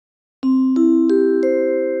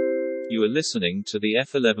You are listening to the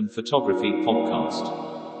F11 Photography Podcast.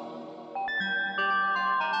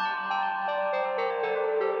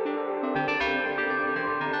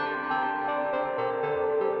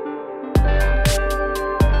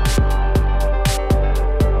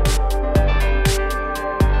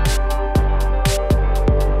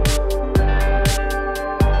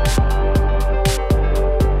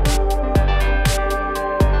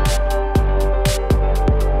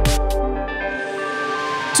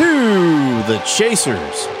 To the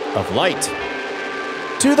chasers of light,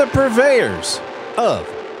 to the purveyors of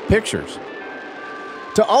pictures,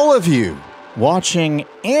 to all of you watching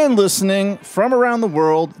and listening from around the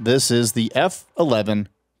world, this is the F11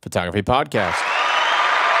 Photography Podcast.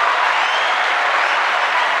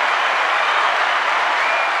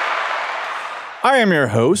 I am your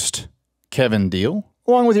host, Kevin Deal,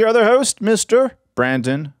 along with your other host, Mr.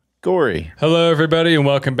 Brandon Gorey. Hello, everybody, and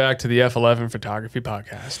welcome back to the F11 Photography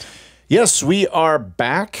Podcast. Yes, we are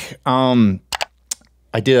back. I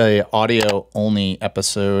did a audio-only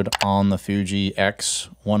episode on the Fuji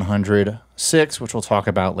X106, which we'll talk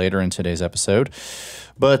about later in today's episode.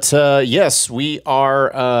 But yes, we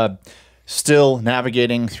are still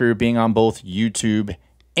navigating through being on both YouTube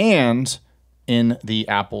and in the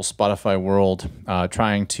Apple Spotify world,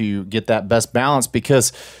 trying to get that best balance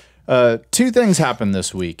because two things happened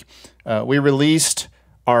this week. We released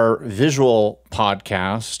our visual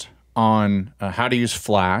podcast on how to use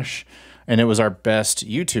Flash, and it was our best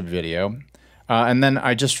YouTube video. And then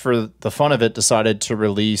I just, for the fun of it, decided to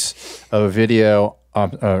release a video,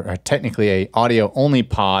 technically a audio-only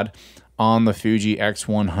pod on the Fuji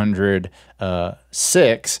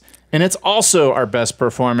X106, and it's also our best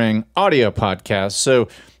performing audio podcast. So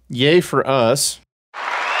yay for us.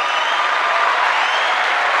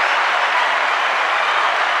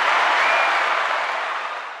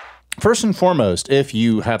 First and foremost, if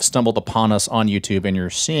you have stumbled upon us on YouTube and you're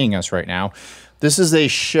seeing us right now, this is a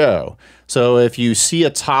show. So if you see a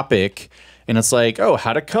topic and it's like, oh,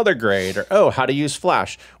 how to color grade, or oh, how to use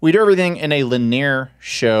Flash, we do everything in a linear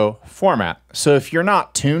show format. So if you're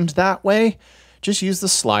not tuned that way, just use the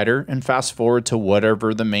slider and fast forward to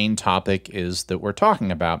whatever the main topic is that we're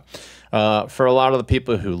talking about. For a lot of the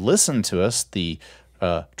people who listen to us, the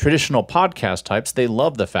traditional podcast types, they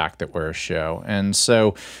love the fact that we're a show. And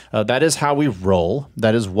so that is how we roll.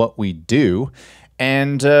 That is what we do.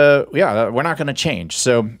 And yeah, we're not going to change.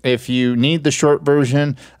 So if you need the short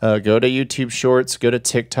version, go to YouTube Shorts, go to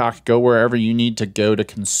TikTok, go wherever you need to go to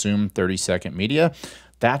consume 30-second media.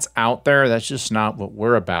 That's out there. That's just not what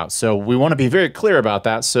we're about. So we want to be very clear about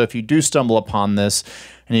that. So if you do stumble upon this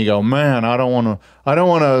and you go, man, I don't want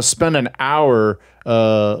to spend an hour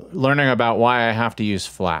learning about why I have to use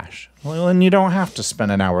Flash. Well, then you don't have to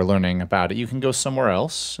spend an hour learning about it. You can go somewhere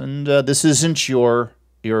else, and this isn't your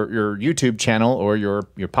YouTube channel or your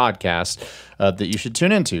podcast that you should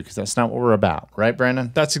tune into, because that's not what we're about, right,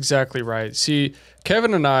 Brandon? That's exactly right. See,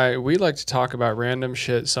 Kevin and I, we like to talk about random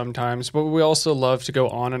shit sometimes, but we also love to go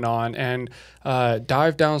on and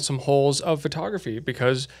dive down some holes of photography,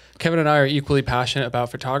 because Kevin and I are equally passionate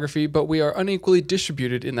about photography, but we are unequally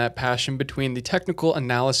distributed in that passion between the technical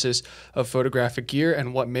analysis of photographic gear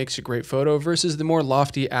and what makes a great photo versus the more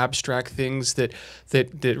lofty, abstract things that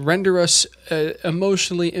render us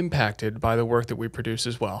emotionally impacted by the work that we produce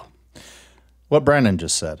as well. What Brandon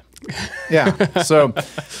just said. Yeah. So,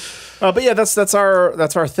 but yeah, that's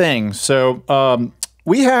our thing. So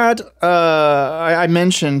we had I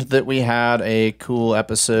mentioned that we had a cool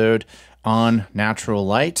episode on natural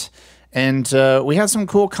light, and we had some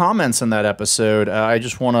cool comments in that episode. I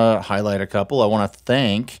just want to highlight a couple. I want to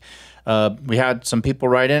thank. We had some people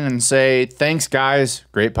write in and say, thanks, guys.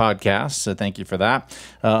 Great podcast. So thank you for that.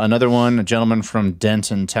 Another one, a gentleman from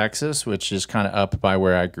Denton, Texas, which is kind of up by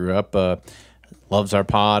where I grew up, loves our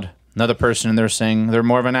pod. Another person in there saying they're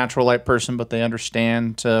more of a natural light person, but they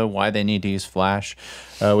understand why they need to use Flash.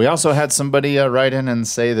 We also had somebody write in and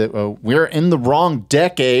say that we're in the wrong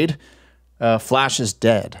decade. Flash is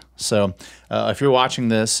dead. So if you're watching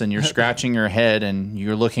this and you're scratching your head and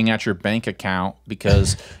you're looking at your bank account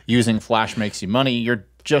because using Flash makes you money, you're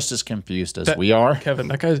just as confused as we are. Kevin,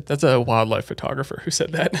 that's a wildlife photographer who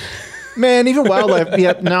said that. Man, even wildlife.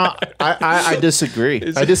 Yeah, no, I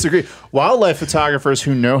disagree. I disagree. Wildlife photographers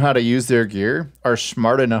who know how to use their gear are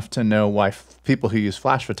smart enough to know why people who use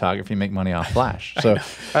Flash photography make money off Flash. So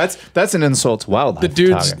that's an insult to wildlife. The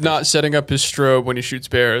dude's not setting up his strobe when he shoots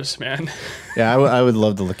bears, man. Yeah, I would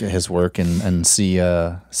love to look at his work and see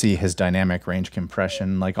his dynamic range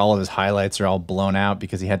compression. Like all of his highlights are all blown out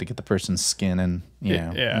because he had to get the person's skin and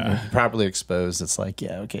properly exposed. It's like,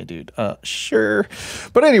 yeah, okay, dude, sure.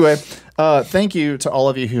 But anyway, Thank you to all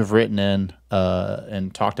of you who have written in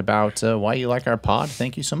and talked about why you like our pod.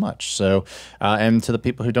 Thank you so much. So, and to the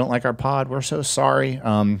people who don't like our pod, we're so sorry.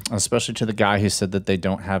 Especially to the guy who said that they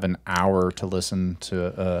don't have an hour to listen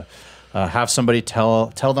to. Have somebody tell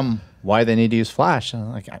them why they need to use Flash.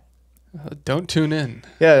 Don't tune in.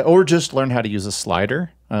 Yeah, or just learn how to use a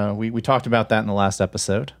slider. We talked about that in the last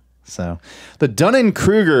episode. So the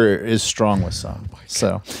Dunning-Kruger is strong with some.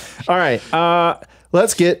 So, all right,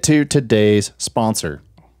 let's get to today's sponsor.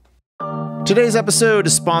 Today's episode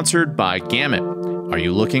is sponsored by Gamut. Are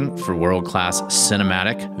you looking for world-class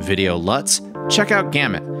cinematic video LUTs? Check out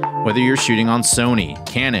Gamut. Whether you're shooting on Sony,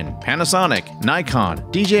 Canon, Panasonic, Nikon,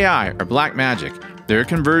 DJI, or Blackmagic, their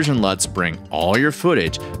conversion LUTs bring all your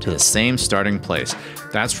footage to the same starting place.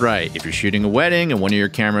 That's right, if you're shooting a wedding and one of your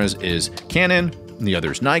cameras is Canon, and the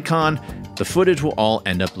other's Nikon, the footage will all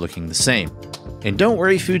end up looking the same. And don't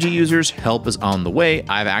worry, Fuji users, help is on the way.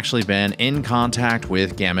 I've actually been in contact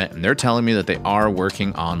with Gamut, and they're telling me that they are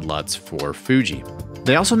working on LUTs for Fuji.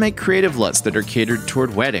 They also make creative LUTs that are catered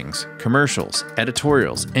toward weddings, commercials,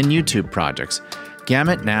 editorials, and YouTube projects.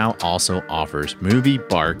 Gamut now also offers movie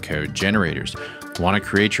barcode generators. Want to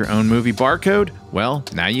create your own movie barcode? Well,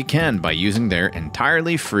 now you can by using their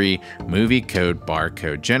entirely free movie code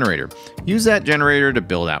barcode generator. Use that generator to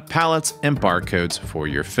build out palettes and barcodes for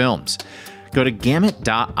your films. Go to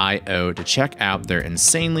gamut.io to check out their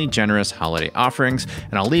insanely generous holiday offerings,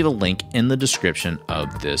 and I'll leave a link in the description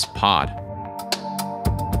of this pod.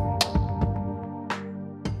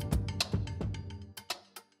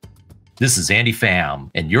 This is Andy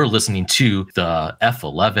Pham, and you're listening to the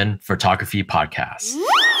F11 Photography Podcast.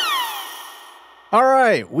 All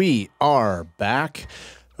right, we are back.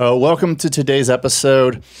 Welcome to today's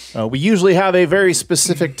episode. We usually have a very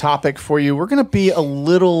specific topic for you. We're going to be a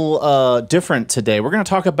little different today. We're going to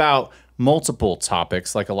talk about multiple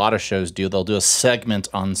topics like a lot of shows do. They'll do a segment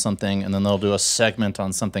on something, and then they'll do a segment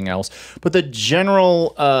on something else. But the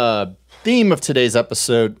general theme of today's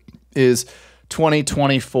episode is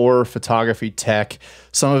 2024 photography tech.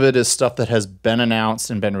 Some of it is stuff that has been announced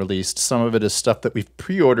and been released. Some of it is stuff that we've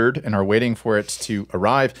pre-ordered and are waiting for it to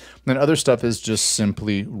arrive. And then other stuff is just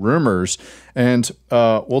simply rumors. And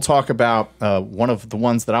we'll talk about one of the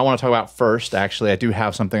ones that I want to talk about first. Actually, I do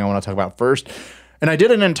have something I want to talk about first. And I did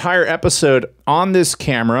an entire episode on this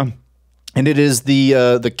camera. And it is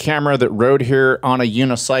the camera that rode here on a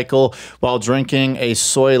unicycle while drinking a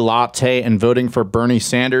soy latte and voting for Bernie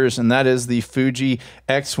Sanders, and that is the Fuji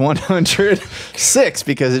X100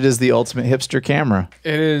 because it is the ultimate hipster camera.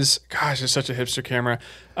 It is, gosh, it's such a hipster camera.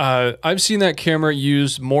 I've seen that camera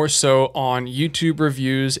used more so on YouTube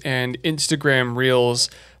reviews and Instagram reels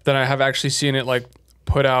than I have actually seen it like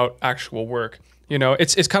put out actual work. You know,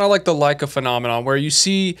 it's kind of like the Leica phenomenon where you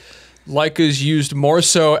see Leica's used more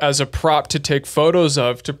so as a prop to take photos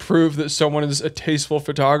of to prove that someone is a tasteful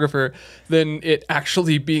photographer than it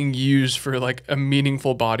actually being used for like a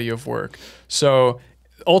meaningful body of work. So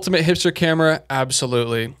ultimate hipster camera,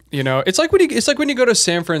 absolutely. You know, it's like when you go to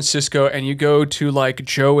San Francisco and you go to like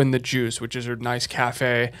Joe and the Juice, which is a nice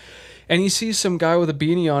cafe, and you see some guy with a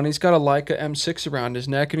beanie on, he's got a Leica M6 around his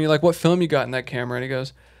neck, and you're like, what film you got in that camera? And he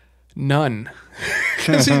goes, none.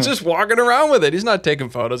 Because he's just walking around with it. He's not taking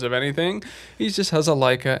photos of anything. He just has a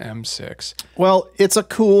Leica M6. Well, it's a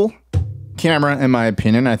cool camera, in my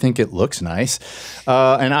opinion. I think it looks nice.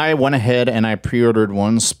 And I went ahead and I pre-ordered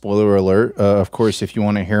one. Spoiler alert. Of course, if you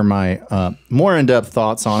want to hear my more in-depth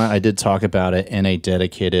thoughts on it, I did talk about it in a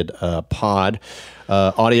dedicated pod,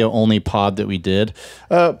 audio-only pod that we did.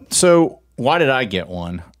 So why did I get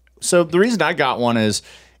one? So the reason I got one is,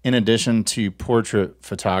 in addition to portrait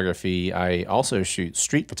photography, I also shoot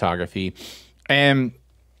street photography, and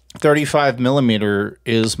 35 millimeter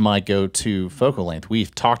is my go-to focal length.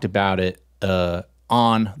 We've talked about it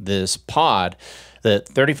on this pod, that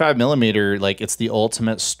 35 millimeter, like, it's the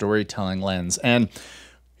ultimate storytelling lens. And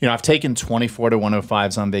you know, I've taken 24 to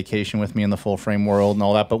 105s on vacation with me in the full frame world and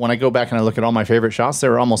all that, but when I go back and I look at all my favorite shots, they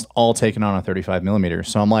were almost all taken on a 35 millimeter.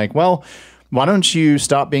 So I'm like, well, why don't you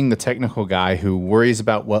stop being the technical guy who worries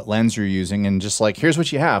about what lens you're using and just like, here's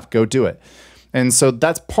what you have, go do it. And so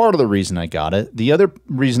that's part of the reason I got it. The other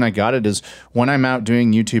reason I got it is when I'm out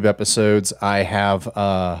doing YouTube episodes, I have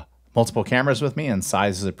multiple cameras with me, and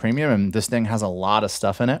size is a premium, and this thing has a lot of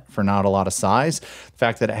stuff in it for not a lot of size. The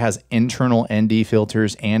fact that it has internal ND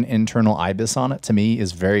filters and internal IBIS on it, to me,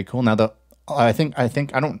 is very cool. Now, I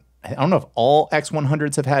don't know if all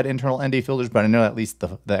X100s have had internal ND filters, but I know at least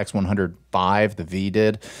the X105, the V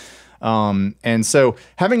did. And so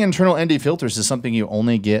having internal ND filters is something you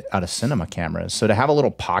only get out of cinema cameras. So to have a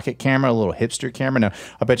little pocket camera, a little hipster camera, now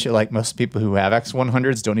I bet you like most people who have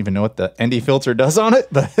X100s don't even know what the ND filter does on it.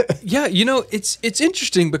 But yeah, you know, it's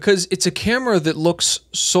interesting because it's a camera that looks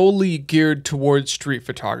solely geared towards street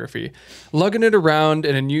photography. Lugging it around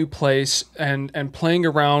in a new place and playing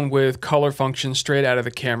around with color functions straight out of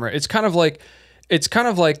the camera. It's kind of like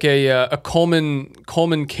a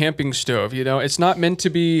Coleman camping stove. You know, it's not meant to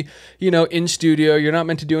be, you know, in studio. You're not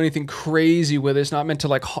meant to do anything crazy with it. It's not meant to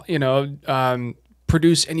like, you know,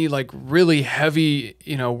 produce any like really heavy,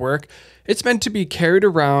 you know, work. It's meant to be carried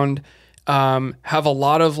around, have a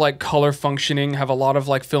lot of like color functioning, have a lot of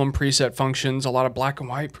like film preset functions, a lot of black and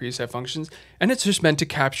white preset functions, and it's just meant to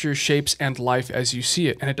capture shapes and life as you see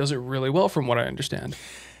it. And it does it really well from what I understand.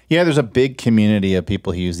 yeah, there's a big community of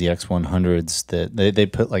people who use the X100s that they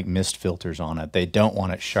put like mist filters on it. They don't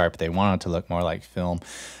want it sharp. They want it to look more like film.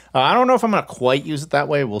 I don't know if I'm going to quite use it that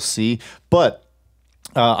way. We'll see. But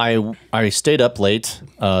I stayed up late.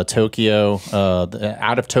 Tokyo,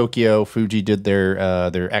 out of Tokyo, Fuji did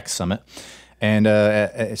their X Summit. And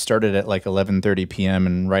it started at like 11:30 p.m.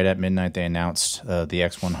 and right at midnight they announced the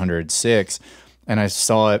X100 VI. And I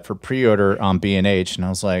saw it for pre-order on B&H, and I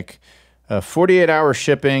was like, 48-hour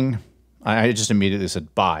shipping. I just immediately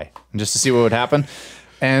said buy, just to see what would happen.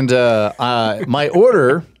 And my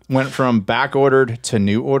order went from back ordered to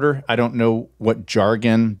new order. I don't know what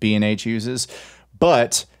jargon B&H uses,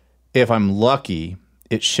 but if I'm lucky,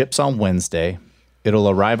 it ships on Wednesday. It'll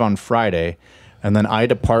arrive on Friday, and then I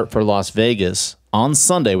depart for Las Vegas on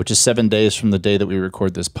Sunday, which is 7 days from the day that we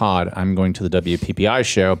record this pod. I'm going to the WPPI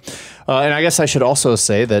show. And I guess I should also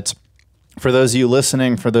say that for those of you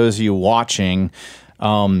listening, for those of you watching,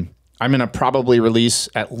 I'm going to probably release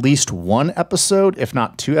at least one episode, if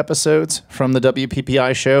not 2 episodes from the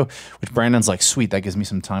WPPI show, which Brandon's like, sweet, that gives me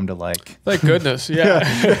some time to like. Thank goodness,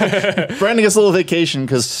 yeah. Brandon gets a little vacation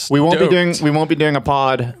because we won't be doing a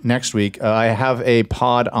pod next week. I have a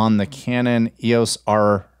pod on the Canon EOS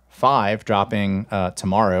R5 dropping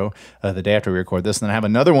tomorrow, the day after we record this, and then I have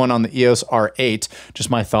another one on the EOS R8, just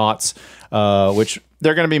my thoughts, which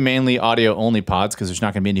they're going to be mainly audio only pods because there's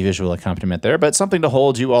not going to be any visual accompaniment there, but something to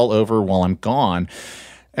hold you all over while I'm gone.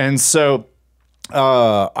 And so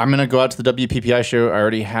I'm going to go out to the WPPI show. I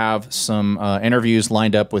already have some interviews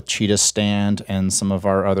lined up with Cheetah Stand and some of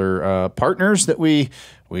our other partners that we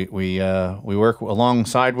work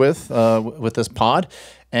alongside with this pod.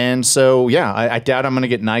 And so, yeah, I doubt I'm going to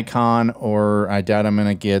get Nikon, or I doubt I'm going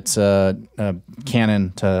to get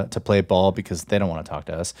Canon to play ball because they don't want to talk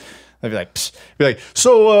to us. They'd be like,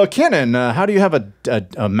 so Canon, how do you have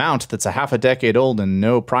a mount that's a half a decade old and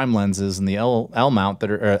no prime lenses, and the L mount that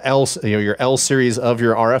are your L series of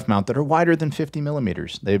your RF mount that are wider than 50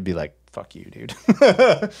 millimeters? They'd be like, fuck you, dude.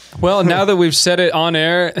 Well, now that we've said it on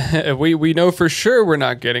air, we know for sure we're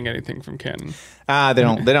not getting anything from Canon. They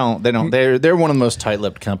don't. They're one of the most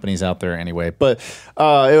tight-lipped companies out there anyway. But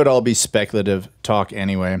it would all be speculative talk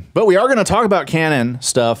anyway. But we are going to talk about Canon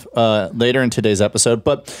stuff later in today's episode.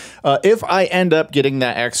 But if I end up getting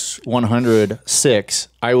that X100 VI,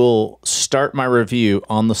 I will start my review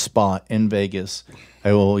on the spot in Vegas.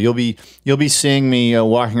 I will. You'll be seeing me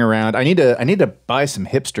walking around. I need to buy some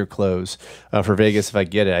hipster clothes for Vegas if I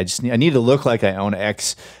get it. I need to look like I own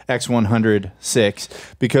X100 VI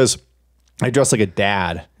because I dress like a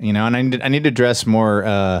dad, you know, and I need to dress more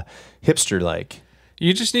hipster like.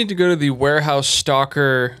 You just need to go to the warehouse stock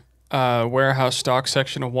section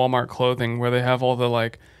of Walmart clothing where they have all the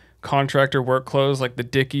like contractor work clothes, like the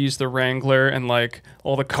Dickies, the Wrangler, and like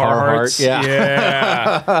all the Carhartts.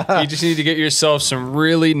 Yeah. You just need to get yourself some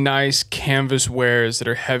really nice canvas wares that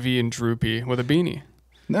are heavy and droopy with a beanie.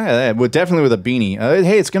 Yeah, well, definitely with a beanie.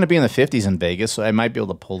 Hey, it's going to be in the 50s in Vegas, so I might be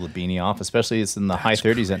able to pull the beanie off, especially it's in the high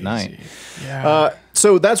 30s at night. Yeah.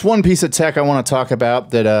 So that's one piece of tech I want to talk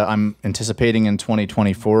about that I'm anticipating in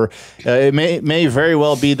 2024. It may very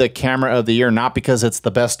well be the camera of the year, not because it's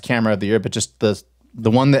the best camera of the year, but just the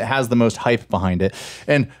one that has the most hype behind it.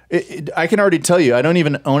 And I can already tell you, I don't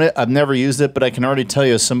even own it. I've never used it, but I can already tell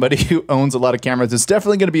you, as somebody who owns a lot of cameras, it's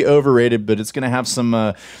definitely going to be overrated, but it's going to have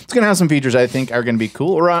some features I think are going to be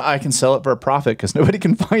cool, or I can sell it for a profit because nobody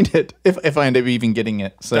can find it if I end up even getting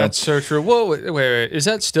it. So that's so true. Whoa, wait. Is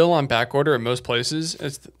that still on back order in most places?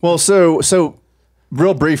 Well, so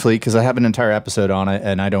real briefly, because I have an entire episode on it,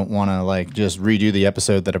 and I don't want to like just redo the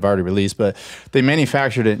episode that I've already released, but they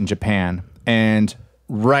manufactured it in Japan, and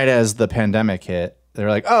right as the pandemic hit, they're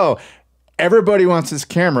like, oh, everybody wants this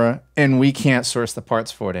camera, and we can't source the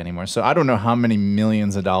parts for it anymore. So I don't know how many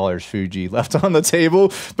millions of dollars Fuji left on the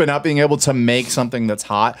table, but not being able to make something that's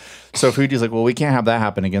hot. So Fuji's like, well, we can't have that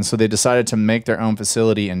happen again. So they decided to make their own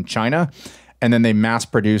facility in China. And then they mass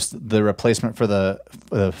produced the replacement for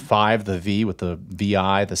the 5, the V with the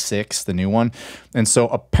VI, the 6, the new one. And so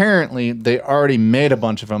apparently they already made a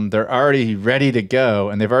bunch of them. They're already ready to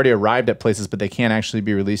go, and they've already arrived at places, but they can't actually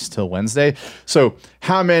be released till Wednesday. So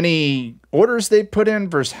how many orders they put in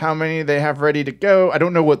versus how many they have ready to go, I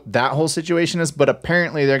don't know what that whole situation is, but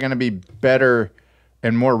apparently they're going to be better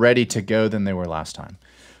and more ready to go than they were last time.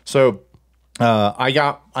 So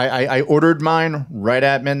I ordered mine right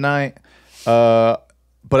at midnight. But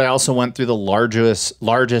I also went through the largest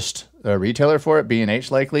retailer for it, B&H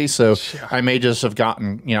likely. So I may just have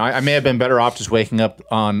gotten, I may have been better off just waking up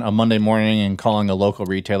on a Monday morning and calling a local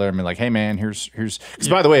retailer and be like, hey man, here's, because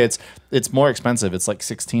by the way, it's more expensive. It's like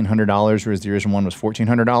 $1,600, whereas the original one was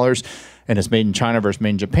 $1,400, and it's made in China versus made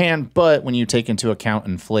in Japan. But when you take into account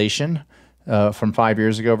inflation, from 5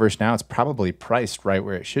 years ago versus now, it's probably priced right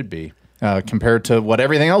where it should be. Compared to what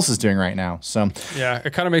everything else is doing right now. So yeah,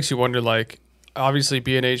 it kind of makes you wonder, like, obviously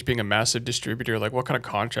B&H being a massive distributor, like what kind of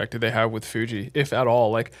contract do they have with Fuji, if at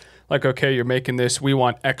all? Like, okay, you're making this, we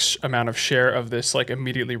want X amount of share of this, like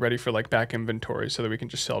immediately ready for like back inventory so that we can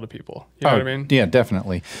just sell to people. You know what I mean? Yeah,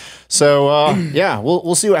 definitely. So yeah,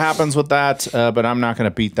 we'll see what happens with that. But I'm not going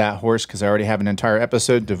to beat that horse because I already have an entire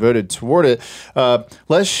episode devoted toward it.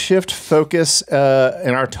 Let's shift focus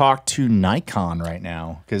in our talk to Nikon right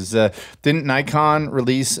now, because didn't Nikon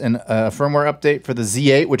release a firmware update for the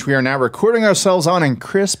Z8, which we are now recording ourselves on in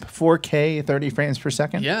crisp 4K 30 frames per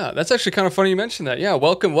second? Yeah, that's actually kind of funny you mentioned that. Yeah,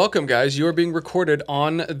 welcome guys. You are being recorded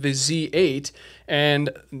on the Z8,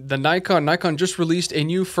 and the Nikon just released a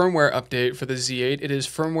new firmware update for the Z8. It is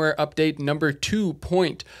firmware update number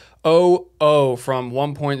 2.00 from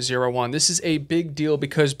 1.01. This is a big deal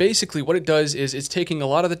because basically what it does is it's taking a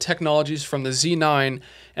lot of the technologies from the Z9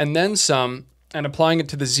 and then some and applying it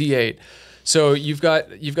to the Z8. So you've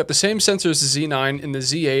got the same sensor as the Z9 in the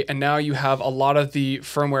Z8, and now you have a lot of the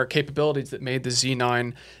firmware capabilities that made the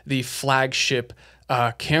Z9 the flagship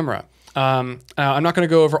camera. I'm not going to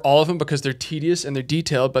go over all of them because they're tedious and they're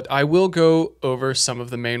detailed, but I will go over some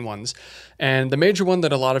of the main ones. And the major one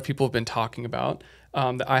that a lot of people have been talking about,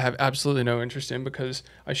 that I have absolutely no interest in because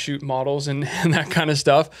I shoot models and that kind of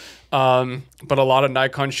stuff. But a lot of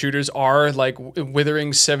Nikon shooters are like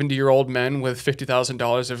withering 70-year-old men with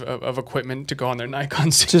 $50,000 of equipment to go on their Nikon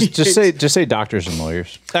Z8. Just say doctors and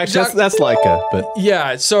lawyers. Actually, that's Leica, but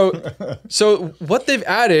yeah. So what they've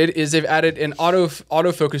added is they've added an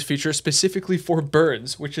autofocus feature specifically for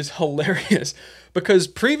birds, which is hilarious. Because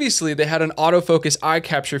previously they had an autofocus eye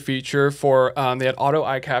capture feature for, they had auto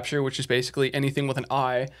eye capture, which is basically anything with an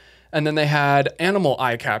eye. And then they had animal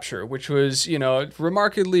eye capture, which was,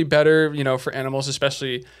 remarkably better, for animals,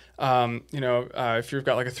 especially, if you've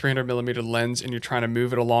got like a 300 millimeter lens and you're trying to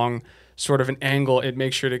move it along sort of an angle, it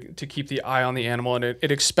makes sure to keep the eye on the animal, and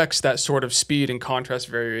it expects that sort of speed and contrast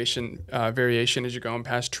variation as you're going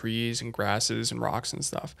past trees and grasses and rocks and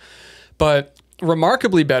stuff. But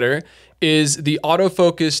remarkably better is the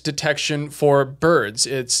autofocus detection for birds.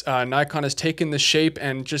 It's Nikon has taken the shape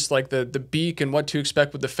and just like the beak and what to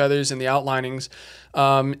expect with the feathers and the outlinings,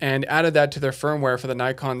 and added that to their firmware for the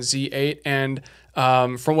Nikon Z8. And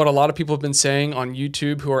from what a lot of people have been saying on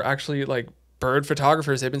YouTube who are actually like bird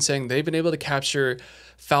photographers, they've been saying they've been able to capture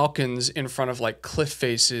falcons in front of like cliff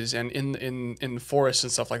faces and in forests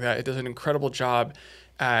and stuff like that. It does an incredible job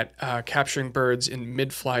at capturing birds in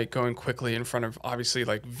mid-flight, going quickly in front of obviously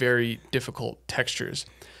like very difficult textures.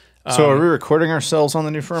 So are we recording ourselves on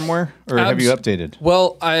the new firmware, or have you updated?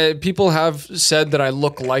 Well, people have said that I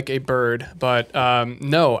look like a bird, but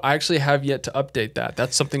no, I actually have yet to update that.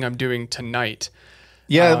 That's something I'm doing tonight.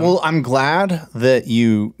 Yeah, well, I'm glad that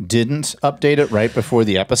you didn't update it right before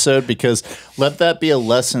the episode, because let that be a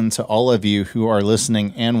lesson to all of you who are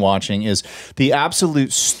listening and watching, is the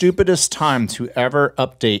absolute stupidest time to ever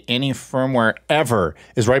update any firmware ever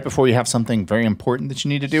is right before you have something very important that you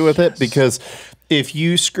need to do with it, because if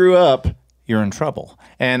you screw up, you're in trouble.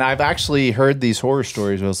 And I've actually heard these horror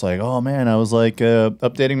stories where it's like, oh man, I was like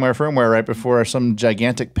updating my firmware right before some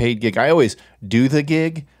gigantic paid gig. I always do the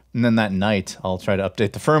gig, and then that night I'll try to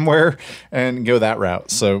update the firmware and go that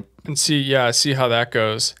route. So and see how that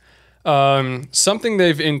goes. Something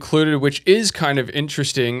they've included, which is kind of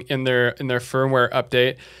interesting in their firmware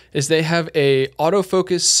update, is they have a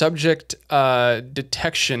autofocus subject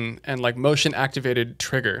detection and like motion activated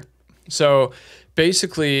trigger. So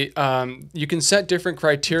basically, you can set different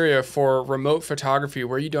criteria for remote photography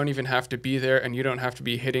where you don't even have to be there and you don't have to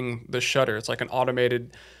be hitting the shutter. It's like an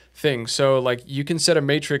automated thing. So like you can set a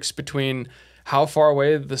matrix between how far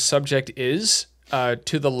away the subject is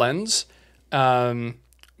to the lens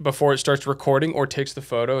before it starts recording or takes the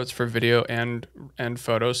photo. It's for video and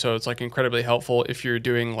photo. So it's like incredibly helpful if you're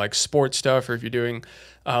doing like sports stuff or if you're doing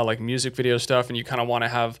like music video stuff and you kind of want to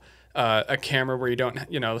have a camera where you don't,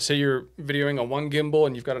 say you're videoing on one gimbal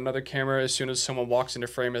and you've got another camera. As soon as someone walks into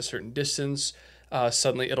frame at a certain distance,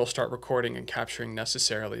 suddenly it'll start recording and capturing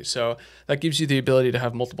necessarily. So that gives you the ability to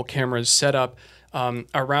have multiple cameras set up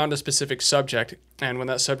around a specific subject. And when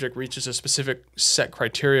that subject reaches a specific set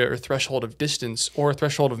criteria or threshold of distance or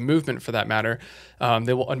threshold of movement for that matter,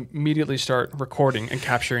 they will immediately start recording and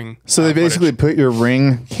capturing. So they basically put your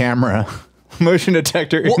Ring camera motion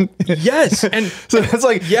detector in. Yes, and so it's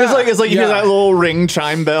like you hear that little Ring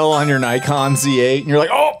chime bell on your Nikon Z8 and you're like,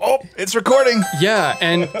 oh, it's recording. Yeah,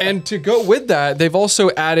 and to go with that, they've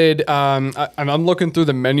also added I'm looking through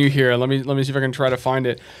the menu here. Let me see if I can try to find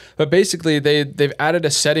it. But basically they've added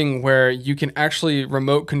a setting where you can actually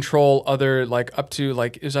remote control other like up to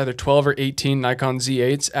like is either 12 or 18 Nikon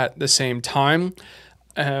Z8s at the same time,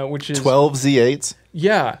 which is 12 Z8s.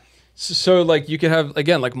 Yeah. So like you could have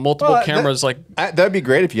again like multiple cameras that'd be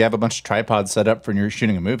great if you have a bunch of tripods set up for when you're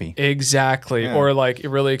shooting a movie. Exactly. Yeah. Or like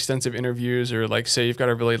really extensive interviews or like say you've got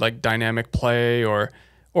a really like dynamic play or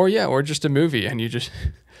just a movie and you just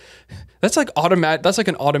that's like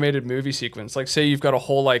an automated movie sequence. Like say you've got a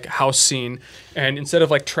whole like house scene and instead of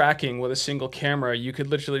like tracking with a single camera, you could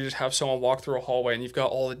literally just have someone walk through a hallway and you've got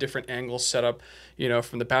all the different angles set up,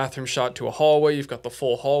 from the bathroom shot to a hallway, you've got the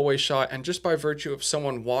full hallway shot. And just by virtue of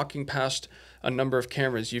someone walking past a number of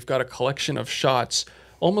cameras, you've got a collection of shots,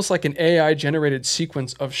 almost like an AI generated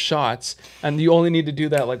sequence of shots. And you only need to do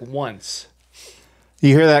that like once.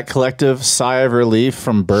 You hear that collective sigh of relief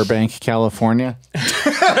from Burbank, California?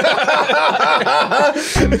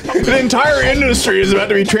 The entire industry is about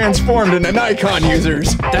to be transformed into Nikon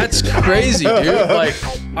users. That's crazy, dude. Like,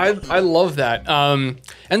 I love that.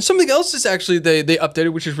 And something else is actually they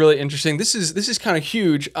updated, which is really interesting. This is kind of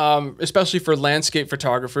huge, especially for landscape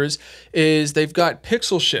photographers. Is they've got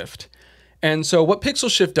pixel shift, and so what pixel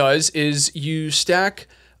shift does is you stack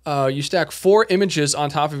 4 images on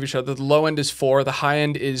top of each other. The low end is 4, the high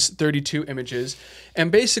end is 32 images.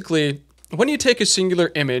 And basically, when you take a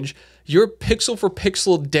singular image, your pixel for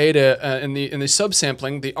pixel data in the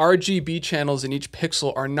subsampling, the RGB channels in each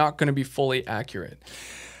pixel are not going to be fully accurate.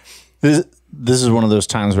 This is one of those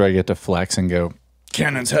times where I get to flex and go,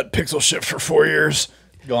 Canon's had pixel shift for 4 years.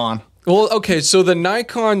 Go on. Well, okay, so the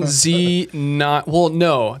Nikon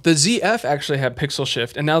Z9, the ZF actually had pixel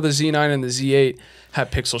shift, and now the Z9 and the Z8 have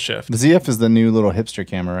pixel shift. The ZF is the new little hipster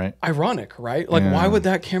camera, right? Ironic, right? Like, why would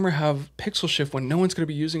that camera have pixel shift when no one's going to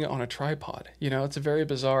be using it on a tripod? It's a very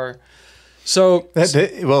bizarre. So,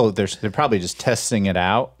 they're probably just testing it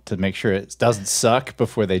out to make sure it doesn't suck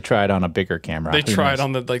before they try it on a bigger camera. They try it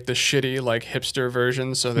on the shitty like hipster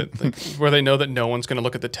version, so that like, where they know that no one's going to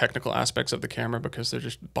look at the technical aspects of the camera because they're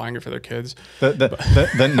just buying it for their kids. The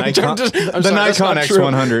Nikon Nikon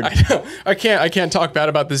X100. I can't talk bad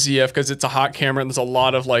about the ZF because it's a hot camera and there's a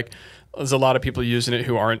lot of people using it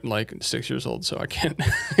who aren't like 6 years old, so I can't.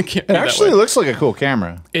 It actually looks like a cool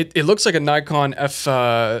camera. It looks like a Nikon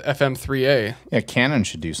FM3A. Yeah, Canon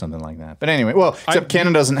should do something like that. But anyway, except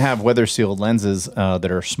Canon doesn't have weather sealed lenses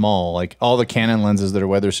that are small. Like all the Canon lenses that are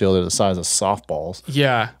weather sealed are the size of softballs.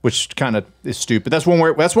 Yeah, which kind of is stupid. That's one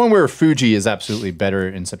where Fuji is absolutely better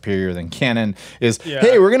and superior than Canon.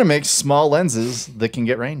 Hey, we're gonna make small lenses that can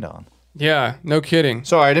get rained on. Yeah, no kidding.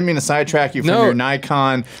 Sorry, I didn't mean to sidetrack you from your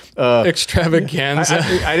Nikon extravaganza.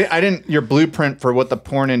 I didn't. Your blueprint for what the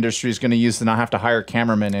porn industry is going to use to not have to hire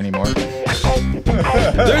cameramen anymore.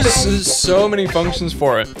 There's so many functions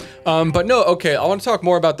for it. But no, okay, I want to talk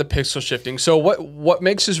more about the pixel shifting. So what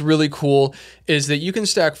makes this really cool is that you can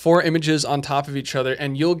stack 4 images on top of each other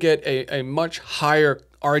and you'll get a much higher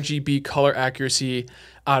RGB color accuracy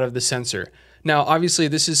out of the sensor. Now, obviously,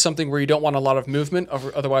 this is something where you don't want a lot of movement,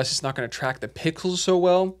 otherwise it's not going to track the pixels so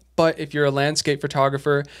well. But if you're a landscape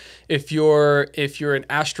photographer, if you're an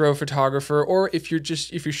astrophotographer, or if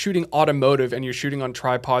you're shooting automotive and you're shooting on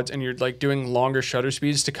tripods and you're like doing longer shutter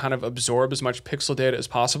speeds to kind of absorb as much pixel data as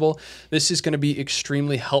possible, this is going to be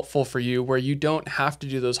extremely helpful for you, where you don't have to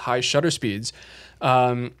do those high shutter speeds.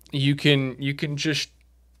 You can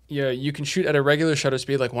shoot at a regular shutter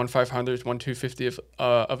speed like 1/500, 1/250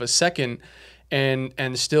 of a second,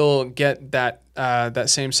 and still get that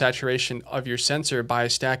same saturation of your sensor by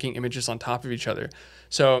stacking images on top of each other.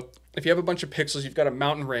 So if you have a bunch of pixels, you've got a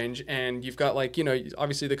mountain range, and you've got like,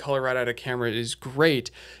 obviously the color right out of camera is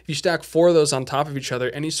great. If you stack 4 of those on top of each other,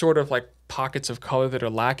 any sort of like pockets of color that are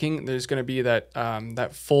lacking, there's going to be that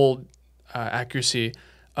that full accuracy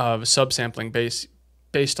of subsampling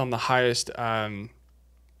based on the highest.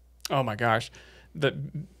 Oh my gosh,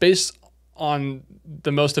 based on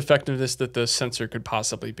the most effectiveness that the sensor could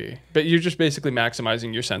possibly be. But you're just basically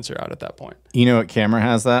maximizing your sensor out at that point. You know what camera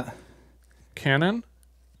has that? Canon?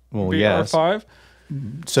 Well, VR5?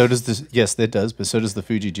 Yes. So does this. Yes, it does, but so does the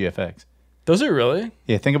Fuji GFX. Does it really?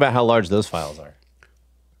 Yeah, think about how large those files are.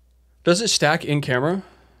 Does it stack in camera?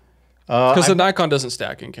 Because the Nikon doesn't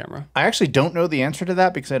stack in camera. I actually don't know the answer to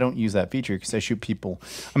that because I don't use that feature because I shoot people.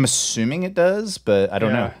 I'm assuming it does, but I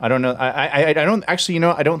don't know. I don't know. I don't actually.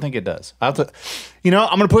 I don't think it does. I have to. I'm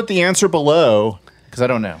gonna put the answer below because I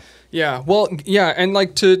don't know. Yeah. Well, yeah, and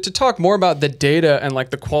like to talk more about the data and like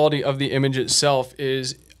the quality of the image itself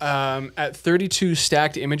is at 32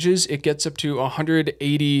 stacked images, it gets up to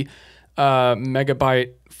 180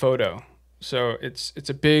 megabyte photo. So it's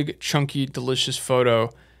a big, chunky, delicious photo.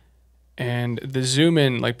 And the zoom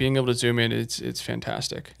in, like being able to zoom in, it's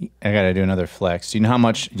fantastic. I gotta do another flex. Do you know how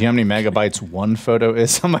many megabytes one photo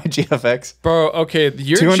is on my GFX? Bro, okay,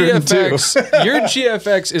 your 202.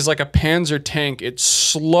 GFX is like a Panzer tank. It's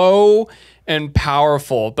slow and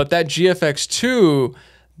powerful, but that GFX 2,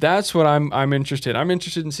 that's what I'm interested. I'm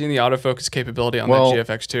interested in seeing the autofocus capability on that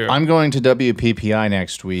GFX 2. I'm going to WPPI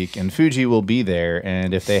next week, and Fuji will be there.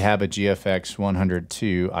 And if they have a GFX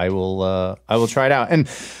 102, I will try it out. And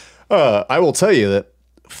I will tell you that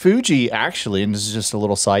Fuji actually, and this is just a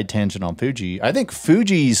little side tangent on Fuji, I think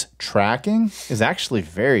Fuji's tracking is actually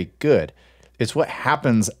very good. It's what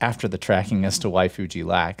happens after the tracking as to why Fuji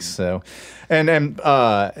lacks. So, and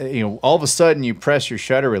all of a sudden you press your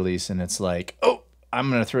shutter release and it's like, oh, I'm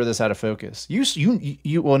going to throw this out of focus.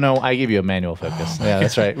 Well, no, I gave you a manual focus. Yeah,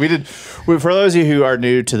 that's right. For those of you who are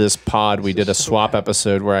new to this pod, we did a swap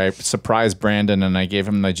episode where I surprised Brandon and I gave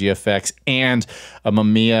him my GFX and a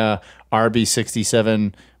Mamiya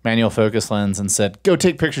RB67 manual focus lens and said, go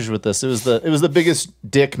take pictures with this. It was the biggest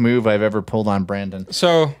dick move I've ever pulled on Brandon.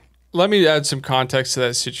 So let me add some context to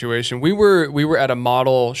that situation. We were at a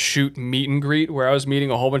model shoot meet and greet where I was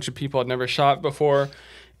meeting a whole bunch of people I'd never shot before.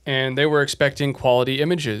 And they were expecting quality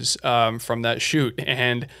images from that shoot.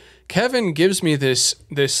 And Kevin gives me this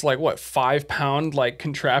like 5-pound like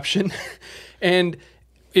contraption. And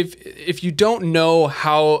if you don't know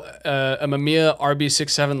how a Mamiya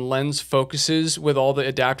RB67 lens focuses with all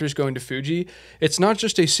the adapters going to Fuji, it's not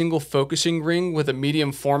just a single focusing ring with a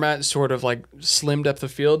medium format sort of like slim depth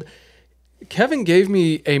of field. Kevin gave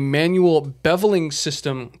me a manual beveling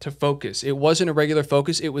system to focus. It wasn't a regular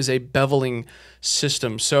focus, it was a beveling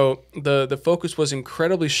system. So the focus was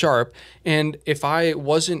incredibly sharp, and if I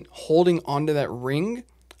wasn't holding onto that ring,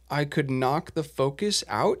 I could knock the focus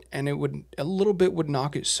out, and it would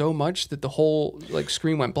knock it so much that the whole like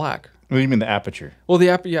screen went black. What do you mean the aperture? Well, the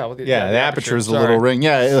aperture is a little ring.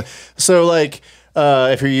 Yeah. So like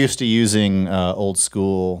if you're used to using old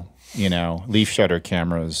school leaf shutter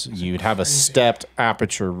cameras, you'd have a stepped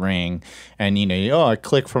aperture ring and, I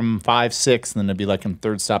click from 5, 6, and then it'd be like in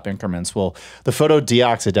third stop increments. Well, the photo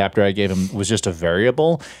deox adapter I gave him was just a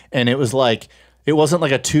variable, and it wasn't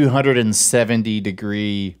like a 270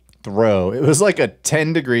 degree throw. It was like a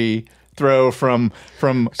 10 degree throw from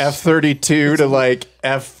f32 to like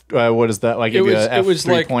what is that? Like it was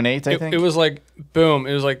f3.8, I think. It was like boom.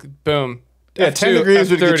 It was like boom. Yeah, F2, 10 degrees F30,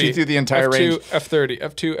 would get you through the entire range. F30,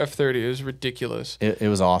 F2, F30. It was ridiculous. It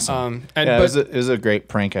was awesome. It was a great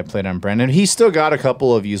prank I played on Brandon. He still got a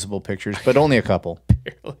couple of usable pictures, but only a couple.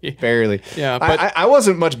 Barely. Yeah, but I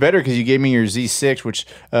wasn't much better because you gave me your Z6, which,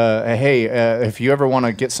 if you ever want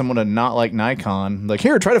to get someone to not like Nikon, like,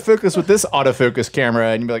 here, try to focus with this autofocus camera,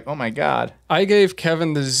 and you'd be like, oh my God. I gave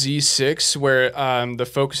Kevin the Z6 where the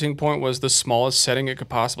focusing point was the smallest setting it could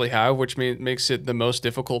possibly have, which makes it the most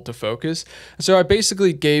difficult to focus. So I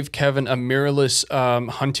basically gave Kevin a mirrorless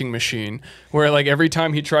hunting machine where like every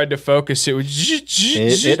time he tried to focus, it would...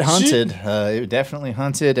 It hunted. It definitely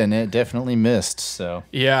hunted, and it definitely missed, so...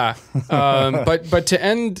 Yeah. But to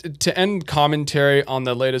end commentary on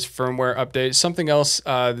the latest firmware update, something else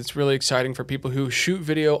that's really exciting for people who shoot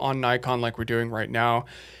video on Nikon like we're doing right now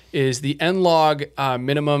is the N-Log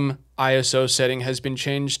minimum ISO setting has been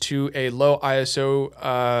changed to a low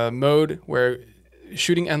ISO mode where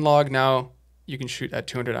shooting N-Log now you can shoot at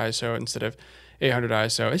 200 ISO instead of 800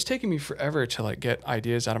 ISO. It's taken me forever to like get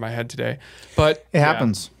ideas out of my head today, but it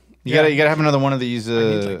happens. You gotta have another one of these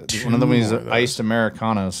iced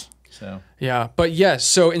Americanos. So Yeah, but yes,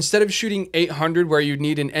 so instead of shooting 800 where you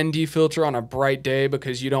need an ND filter on a bright day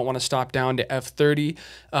because you don't want to stop down to f30,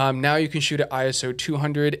 now you can shoot at ISO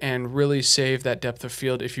 200 and really save that depth of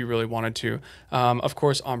field if you really wanted to. Of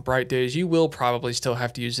course, on bright days, you will probably still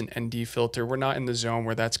have to use an ND filter. We're not in the zone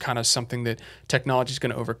where that's kind of something that technology is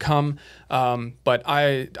going to overcome, but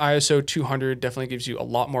ISO 200 definitely gives you a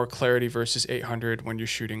lot more clarity versus 800 when you're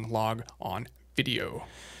shooting log on video.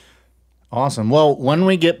 awesome. Well, when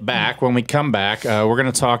we come back, we're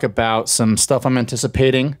going to talk about some stuff I'm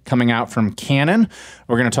anticipating coming out from Canon.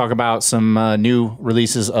 We're going to talk about some new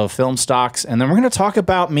releases of film stocks, and then we're going to talk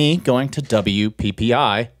about me going to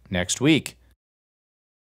WPPI next week.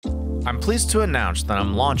 I'm pleased to announce that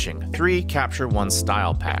I'm launching 3 Capture One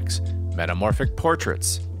style packs: Metamorphic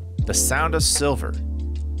Portraits, The Sound of Silver,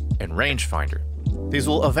 and Rangefinder. These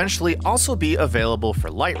will eventually also be available for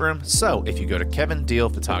Lightroom, so if you go to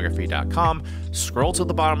kevindealphotography.com, scroll to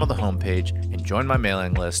the bottom of the homepage, and join my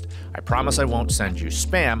mailing list, I promise I won't send you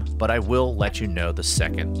spam, but I will let you know the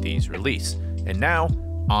second these release. And now,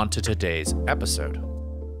 on to today's episode.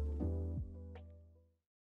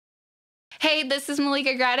 Hey, this is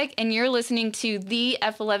Malika Graddick, and you're listening to the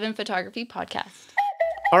F11 Photography Podcast.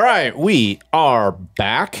 All right, we are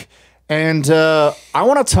back, and I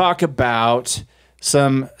want to talk about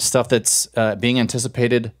some stuff that's being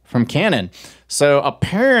anticipated from Canon. So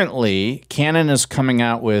apparently, Canon is coming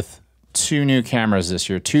out with 2 new cameras this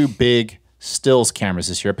year, 2 big stills cameras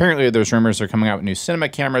this year. Apparently, there's rumors they're coming out with new cinema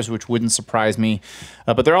cameras, which wouldn't surprise me.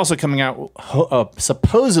 But they're also coming out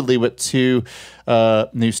supposedly with 2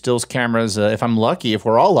 new stills cameras. If I'm lucky, if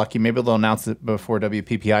we're all lucky, maybe they'll announce it before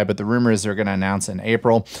WPPI, but the rumor is they're going to announce in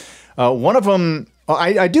April. One of them,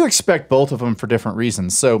 I do expect both of them for different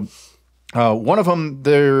reasons. So one of them,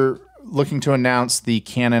 they're looking to announce the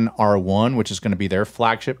Canon R1, which is going to be their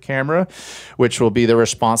flagship camera, which will be the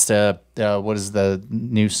response to what is the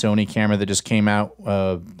new Sony camera that just came out?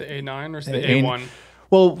 The A9 or the A1?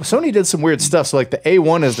 Well, Sony did some weird stuff. So like the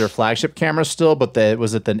A1 is their flagship camera still, but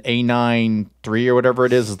was it the A9 III or whatever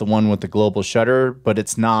it is the one with the global shutter, but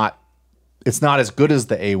it's not as good as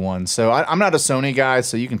the A1. So I'm not a Sony guy,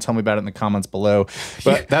 so you can tell me about it in the comments below.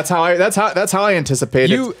 But that's how I anticipate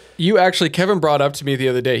it. You actually, Kevin brought up to me the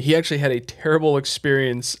other day, he actually had a terrible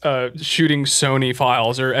experience shooting Sony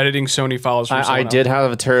files or editing Sony files from someone I else. did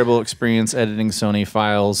have a terrible experience editing Sony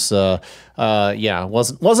files. Yeah,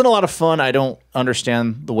 wasn't a lot of fun. I don't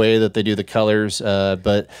understand the way that they do the colors,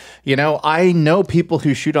 but you know, I know people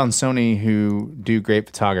who shoot on Sony who do great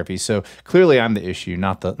photography. So clearly, I'm the issue,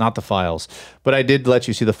 not the files. But I did let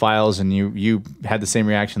you see the files, and you had the same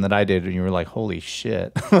reaction that I did, and you were like, "Holy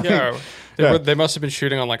shit!" Yeah, they must have been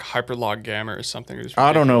shooting on like hyperlog gamma or something. It was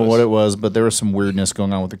I don't know what it was, but there was some weirdness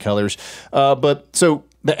going on with the colors. But so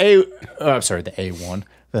the A1,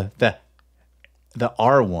 the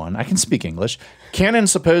R1, I can speak English. Canon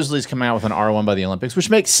supposedly is coming out with an R1 by the Olympics, which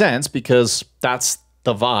makes sense because that's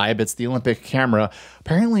the vibe. It's the Olympic camera.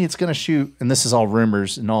 Apparently it's going to shoot, and this is all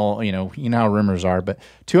rumors and all, you know how rumors are, but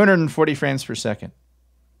 240 frames per second.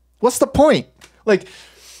 What's the point? Like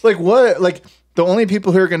what? Like the only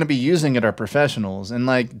people who are going to be using it are professionals. And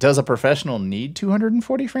like, does a professional need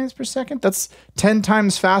 240 frames per second? That's 10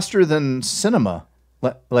 times faster than cinema,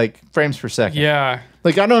 like frames per second. Yeah.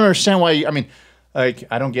 Like, I don't understand why,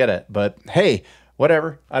 I don't get it, but hey,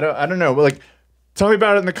 whatever. I don't know. Like, tell me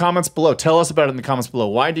about it in the comments below. Tell us about it in the comments below.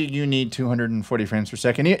 Why do you need 240 frames per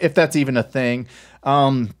second? If that's even a thing.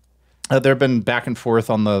 There have been back and forth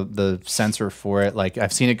on the sensor for it. Like,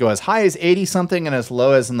 I've seen it go as high as 80 something and as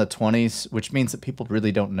low as in the 20s, which means that people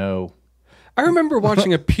really don't know. I remember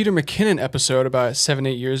watching a Peter McKinnon episode about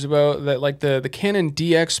 7-8 years ago that like the Canon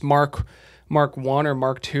DX Mark 1 or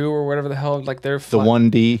Mark 2 or whatever the hell, like they're The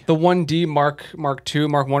 1D. The 1D Mark 2,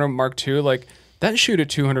 Mark 1 or Mark 2, like that shoot at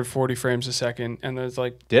 240 frames a second. And there's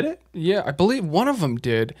like, did it? Yeah, I believe one of them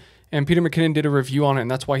did. And Peter McKinnon did a review on it, and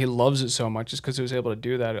that's why he loves it so much, is because he was able to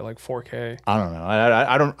do that at like 4K. I don't know.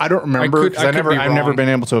 I don't remember because I've never been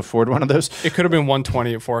able to afford one of those. It could have been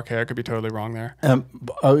 120 at 4K. I could be totally wrong there.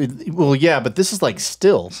 Well, yeah, but this is like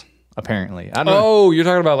stills. Apparently, I don't know. Oh, you're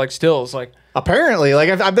talking about like stills, like apparently,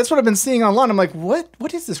 like that's what I've been seeing online. I'm like,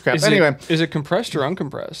 what is this crap? Anyway, is it compressed or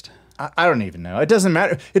uncompressed? I don't even know. It doesn't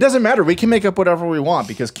matter. It doesn't matter. We can make up whatever we want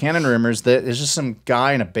because Canon rumors that there's just some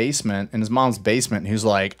guy in a basement, in his mom's basement, who's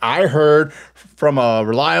like, I heard from a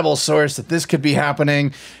reliable source that this could be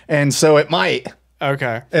happening, and so it might.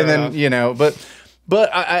 Okay. And then but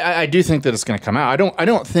I do think that it's going to come out. I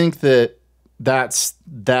don't think that that's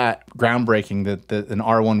that groundbreaking that an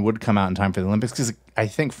R1 would come out in time for the Olympics, because I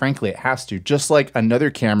think, frankly, it has to. Just like another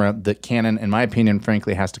camera that Canon, in my opinion,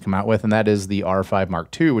 frankly, has to come out with, and that is the R5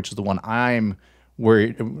 Mark II, which is the one I'm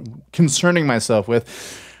concerning myself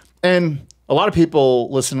with. And a lot of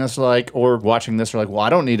people listening to this or watching this are like, well, I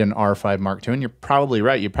don't need an R5 Mark II. And you're probably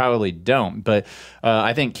right. You probably don't. But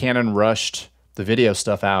I think Canon rushed the video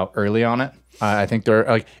stuff out early on it. I think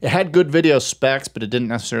it had good video specs, but it didn't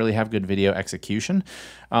necessarily have good video execution.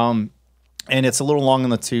 And it's a little long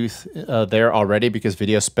in the tooth there already, because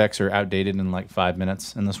video specs are outdated in like 5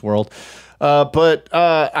 minutes in this world. But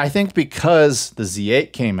I think because the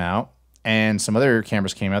Z8 came out and some other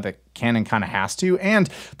cameras came out, that Canon kind of has to. And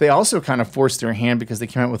they also kind of forced their hand because they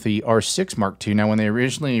came out with the R6 Mark II. Now, when they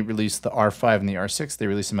originally released the R5 and the R6, they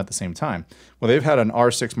released them at the same time. Well, they've had an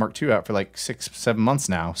R6 Mark II out for like 6-7 months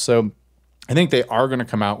now. So I think they are going to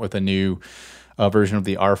come out with a new version of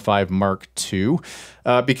the R5 Mark II,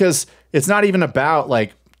 because it's not even about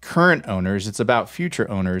like current owners, it's about future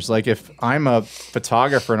owners. Like if I'm a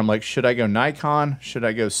photographer and I'm like, should I go Nikon, should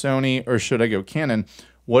I go Sony, or should I go Canon?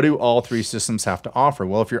 What do all three systems have to offer?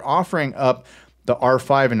 Well, if you're offering up the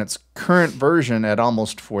R5 in its current version at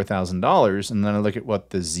almost $4,000, and then I look at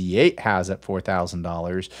what the Z8 has at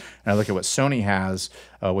 $4,000, and I look at what Sony has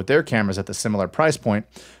with their cameras at the similar price point,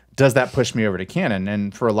 does that push me over to Canon?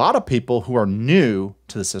 And for a lot of people who are new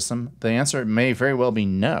to the system, the answer may very well be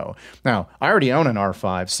no. Now, I already own an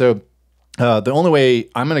R5, so the only way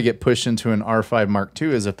I'm going to get pushed into an R5 Mark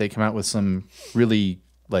II is if they come out with some really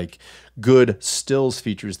like good stills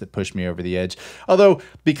features that push me over the edge. Although,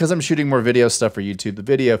 because I'm shooting more video stuff for YouTube, the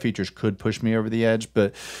video features could push me over the edge,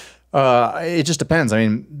 but it just depends. I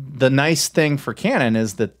mean, the nice thing for Canon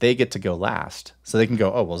is that they get to go last. So they can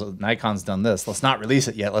go, oh, well, Nikon's done this. Let's not release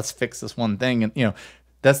it yet. Let's fix this one thing. And, you know,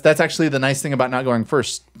 that's actually the nice thing about not going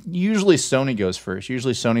first. Usually Sony goes first.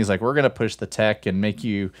 Usually Sony's like, we're going to push the tech and make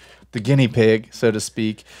you the guinea pig, so to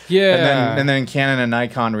speak. Yeah. And then Canon and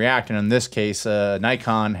Nikon react. And in this case,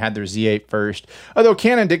 Nikon had their Z8 first. Although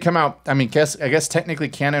Canon did come out, I mean, I guess technically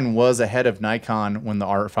Canon was ahead of Nikon when the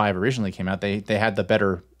R5 originally came out. They had the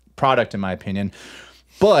better product, in my opinion.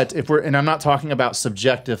 But and I'm not talking about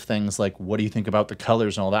subjective things like what do you think about the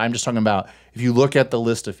colors and all that. I'm just talking about if you look at the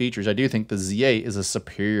list of features, I do think the Z8 is a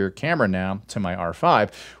superior camera now to my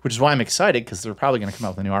R5, which is why I'm excited, because they're probably going to come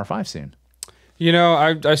out with a new R5 soon. You know,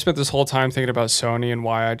 I spent this whole time thinking about Sony and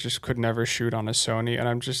why I just could never shoot on a Sony. And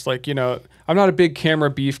I'm just like, you know, I'm not a big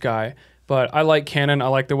camera beef guy, but I like Canon. I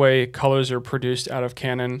like the way colors are produced out of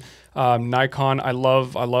Canon. Nikon, I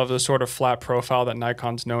love the sort of flat profile that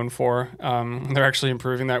Nikon's known for. They're actually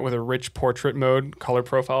improving that with a rich portrait mode color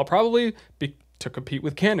profile, probably to compete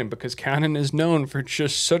with Canon, because Canon is known for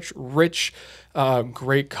just such rich,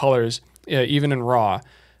 great colors, even in RAW.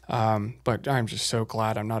 But I'm just so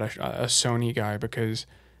glad I'm not a Sony guy, because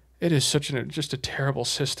it is just a terrible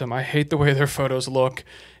system. I hate the way their photos look.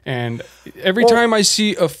 And every time I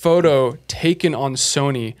see a photo taken on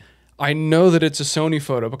Sony, I know that it's a Sony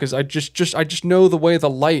photo, because I just know the way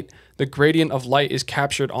the gradient of light is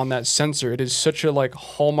captured on that sensor. It is such a like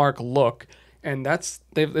hallmark look. And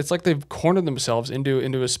it's like they've cornered themselves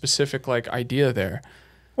into a specific like idea there.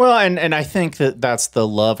 Well, and I think that's the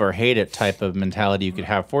love or hate it type of mentality you could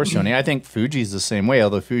have for Sony. I think Fuji's the same way,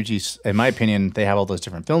 although Fuji's, in my opinion, they have all those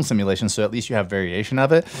different film simulations, so at least you have variation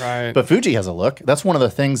of it. Right. But Fuji has a look. That's one of the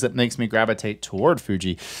things that makes me gravitate toward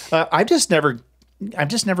Fuji. I've just never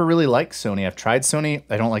really liked Sony. I've tried Sony.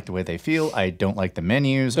 I don't like the way they feel. I don't like the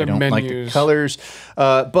menus. I don't like the colors.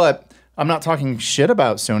 But I'm not talking shit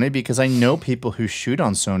about Sony, because I know people who shoot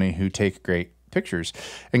on Sony who take great pictures,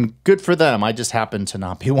 and good for them. I just happen to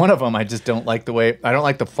not be one of them. I just don't like the way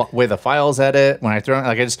way the files edit when I throw it.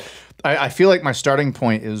 Like I feel like my starting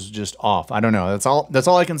point is just off. I don't know. That's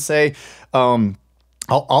all I can say.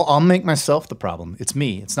 I'll make myself the problem. It's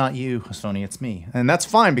me. It's not you, Sony. It's me, and that's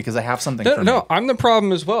fine, because I have something. No, I'm the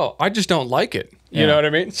problem as well. I just don't like it. You know what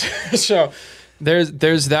I mean? So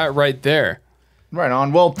there's that right there. Right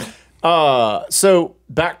on. Well, so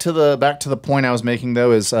back to the point I was making,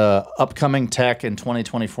 though, is upcoming tech in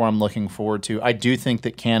 2024 I'm looking forward to. I do think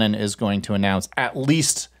that Canon is going to announce at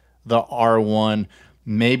least the R1,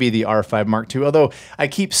 maybe the R5 Mark II, although I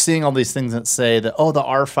keep seeing all these things that say that, oh, the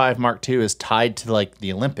R5 Mark II is tied to like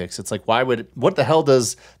the Olympics. It's like, what the hell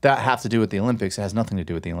does that have to do with the Olympics? It has nothing to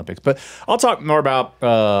do with the Olympics. But I'll talk more about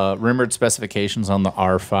rumored specifications on the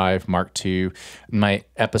R5 Mark II in my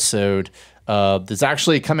episode that's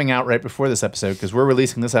actually coming out right before this episode, because we're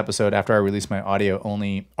releasing this episode after I release my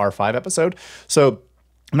audio-only R5 episode. So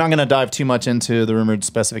I'm not going to dive too much into the rumored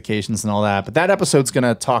specifications and all that, but that episode's going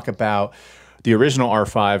to talk about the original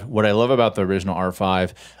R5. What I love about the original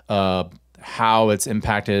R5, how it's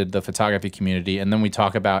impacted the photography community, and then we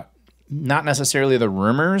talk about not necessarily the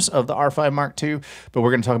rumors of the R5 Mark II, but we're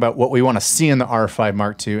going to talk about what we want to see in the R5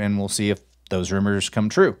 Mark II, and we'll see if those rumors come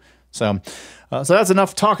true. So that's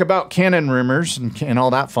enough talk about Canon rumors and all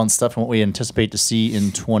that fun stuff and what we anticipate to see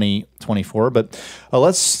in 2024. But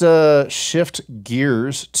let's shift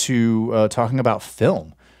gears to talking about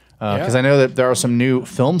film. Because I know that there are some new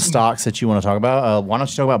film stocks that you want to talk about. Why don't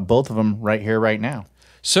you talk about both of them right here, right now?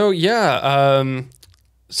 So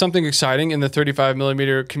something exciting in the 35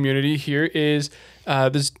 millimeter community here is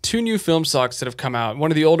there's two new film stocks that have come out.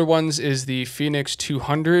 One of the older ones is the Phoenix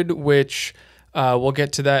 200, which we'll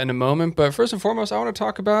get to that in a moment. But first and foremost, I want to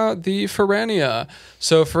talk about the Firmware.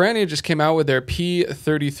 So Firmware just came out with their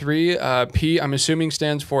P33. P, I'm assuming,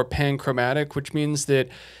 stands for panchromatic, which means that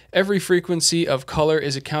every frequency of color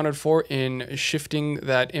is accounted for in shifting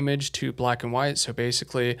that image to black and white. So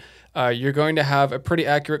basically, you're going to have a pretty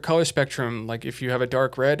accurate color spectrum. Like if you have a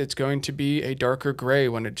dark red, it's going to be a darker gray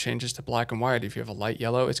when it changes to black and white. If you have a light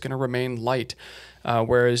yellow, it's going to remain light.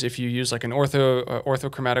 Whereas if you use like an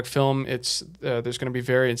orthochromatic film, there's going to be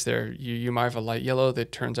variance there. You might have a light yellow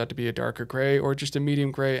that turns out to be a darker gray, or just a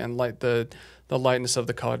medium gray, and the lightness of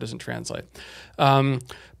the color doesn't translate.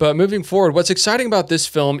 But moving forward, what's exciting about this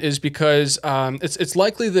film is because it's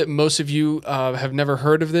likely that most of you have never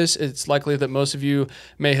heard of this. It's likely that most of you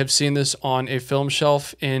may have seen this on a film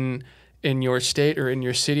shelf in your state or in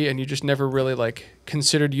your city, and you just never really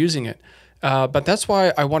considered using it. But that's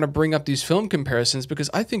why I want to bring up these film comparisons, because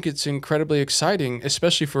I think it's incredibly exciting,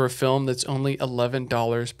 especially for a film that's only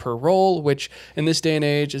 $11 per roll, which in this day and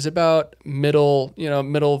age is about middle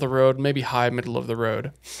of the road, maybe high middle of the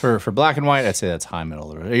road. For black and white, I'd say that's high middle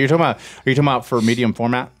of the road. Are you talking about for medium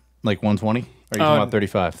format, like 120? Or are you talking about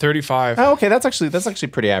 35? 35. Oh, okay. That's actually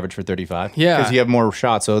pretty average for 35. Yeah. Because you have more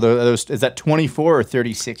shots. So is that 24 or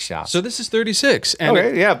 36 shots? So this is 36. And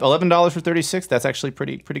okay, yeah. $11 for 36. That's actually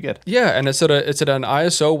pretty good. Yeah, and it's at an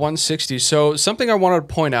ISO 160. So something I wanted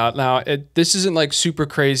to point out now, this isn't like super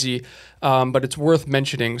crazy, but it's worth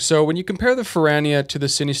mentioning. So when you compare the Firmware to the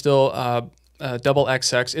CineStill double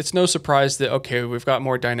XX, it's no surprise that, okay, we've got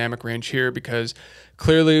more dynamic range here, because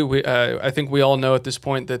clearly I think we all know at this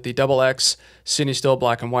point that the double X CineStill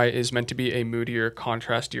black and white is meant to be a moodier,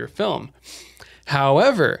 contrastier film.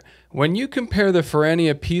 However, when you compare the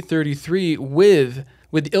Firmware P33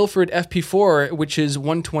 with Ilford FP4, which is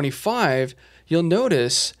 125, you'll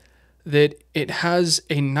notice that it has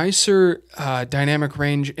a nicer dynamic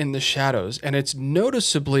range in the shadows, and it's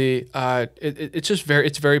noticeably it's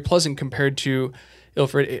very pleasant compared to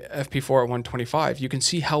Ilford FP4 at 125. You can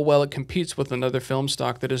see how well it competes with another film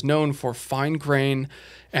stock that is known for fine grain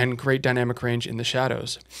and great dynamic range in the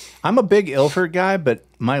shadows. I'm a big Ilford guy, but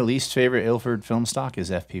my least favorite Ilford film stock is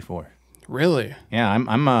FP4. Really? Yeah,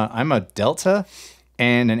 I'm a Delta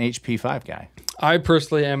and an HP5 guy. I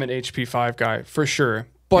personally am an HP5 guy for sure.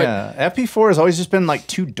 But yeah, FP4 has always just been like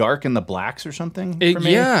too dark in the blacks or something for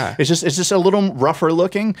me. Yeah. It's just a little rougher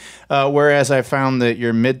looking, whereas I found that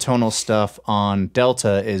your mid-tonal stuff on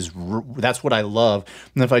Delta that's what I love.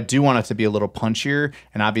 And if I do want it to be a little punchier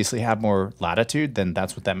and obviously have more latitude, then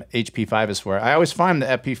that's what that HP5 is for. I always find the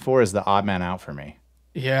FP4 is the odd man out for me.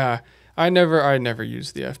 Yeah, I never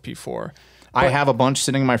use the FP4. I have a bunch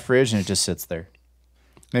sitting in my fridge and it just sits there.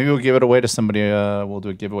 Maybe we'll give it away to somebody. We'll do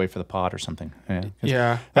a giveaway for the pod or something.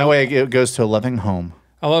 Yeah. That way it goes to a loving home.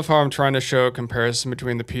 I love how I'm trying to show a comparison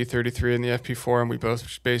between the P33 and the FP4, and we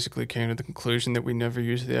both basically came to the conclusion that we never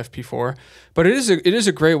use the FP4. But it is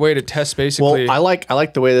a great way to test basically. Well, I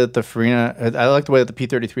like the way that the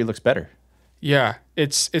P33 looks better. Yeah,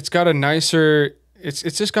 it's got a nicer. It's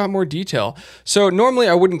just got more detail. So normally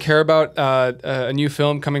I wouldn't care about a new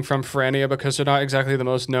film coming from Firmware because they're not exactly the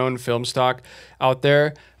most known film stock out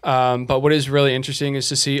there. But what is really interesting is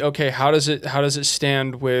to see, okay, how does it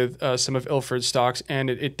stand with some of Ilford's stocks,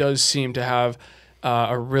 and it does seem to have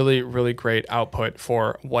a really, really great output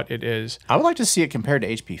for what it is. I would like to see it compared to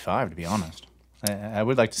HP5, to be honest. I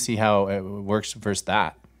would like to see how it works versus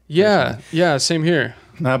that. Yeah, same here.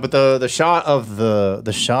 But the shot of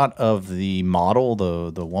the model,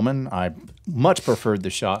 the woman, I much preferred the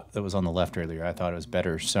shot that was on the left earlier. I thought it was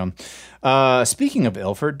better. So, speaking of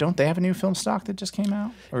Ilford, don't they have a new film stock that just came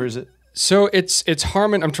out, or is it? So it's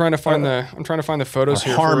Harman. I'm trying to find the photos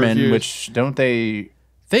here. Harman, which don't they?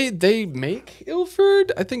 They make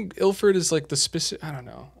Ilford. I think Ilford is like the specific. I don't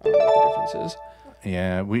know what the difference is.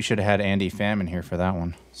 Yeah, we should have had Andy Pham in here for that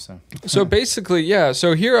one. So basically, yeah.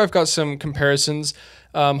 So here I've got some comparisons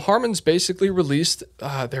Harman's basically released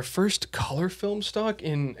their first color film stock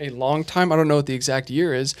in a long time. I don't know what the exact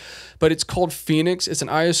year is, but it's called Phoenix. It's an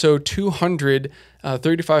ISO 200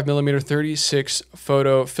 35 millimeter 36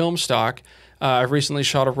 photo film stock. I've recently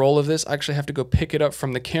shot a roll of this. I actually have to go pick it up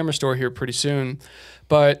from the camera store here pretty soon.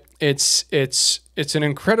 But it's an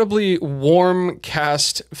incredibly warm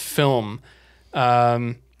cast film.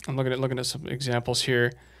 I'm looking at some examples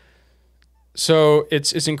here. So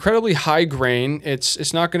it's incredibly high grain.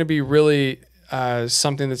 It's not going to be really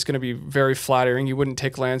something that's going to be very flattering. You wouldn't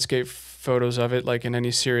take landscape photos of it like in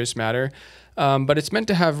any serious matter. But it's meant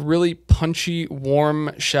to have really punchy,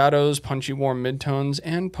 warm shadows, punchy, warm midtones,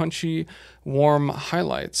 and punchy, warm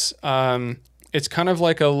highlights. It's kind of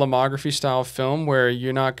like a lomography style film where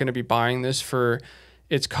you're not going to be buying this for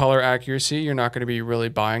its color accuracy. You're not going to be really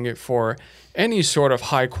buying it for any sort of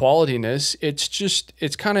high qualityness.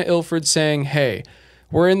 It's kind of Ilford saying, hey,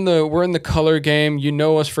 we're in the color game. You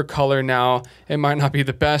know us for color now. It might not be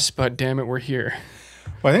the best, but damn it, we're here.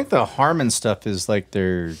 Well, I think the Harman stuff is like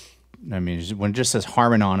when it just says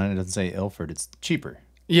Harman on it, it doesn't say Ilford. It's cheaper.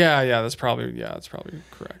 Yeah, that's probably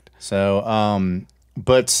correct. So,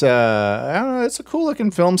 but I don't know. It's a cool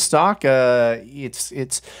looking film stock. I'm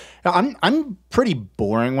pretty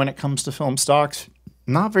boring when it comes to film stocks.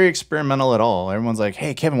 Not very experimental at all. Everyone's like,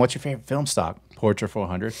 "Hey, Kevin, what's your favorite film stock?" Portra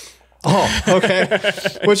 400. Oh, okay.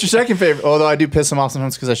 What's your second favorite? Although I do piss them off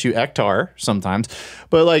sometimes because I shoot Ektar sometimes.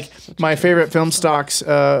 But like my favorite film stocks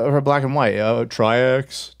are black and white.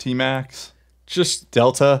 Tri-X, T-Max, just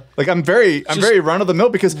Delta. Like I'm very run of the mill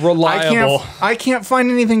because reliable. I can't find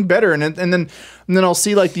anything better. And then I'll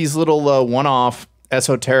see like these little one-off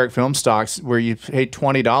esoteric film stocks where you pay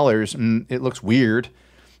 $20 and it looks weird.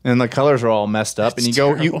 And the colors are all messed up. That's and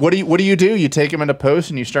you go, what do? You take them into post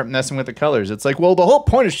and you start messing with the colors. It's like, well, the whole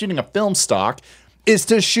point of shooting a film stock is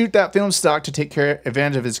to shoot that film stock to take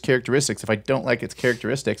advantage of its characteristics. If I don't like its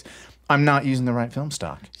characteristics, I'm not using the right film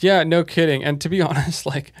stock. Yeah, no kidding. And to be honest,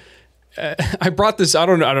 like I brought this, I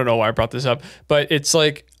don't know why I brought this up, but it's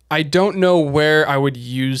like, I don't know where I would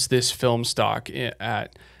use this film stock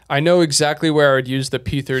at. I know exactly where I would use the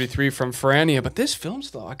P33 from Ferrania, but this film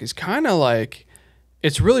stock is kind of like,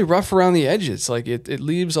 it's really rough around the edges. Like it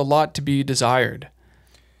leaves a lot to be desired.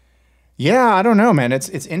 Yeah, I don't know, man. It's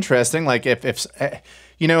interesting. Like if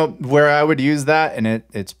you know where I would use that, and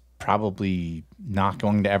it's probably not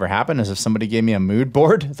going to ever happen, is if somebody gave me a mood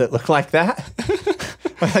board that looked like that.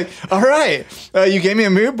 Like, all right, you gave me a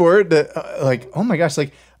mood board that like, oh my gosh,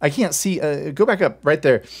 like I can't see. Go back up right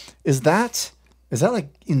there. Is that like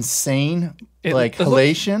insane? Like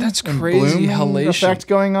halation, that's crazy halation effect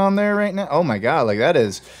going on there right now. Oh my god, like that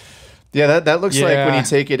is, yeah. That looks like when you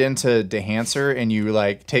take it into Dehancer and you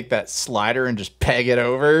like take that slider and just peg it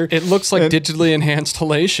over. It looks like digitally enhanced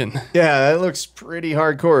halation. Yeah, that looks pretty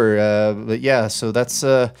hardcore. But yeah, so that's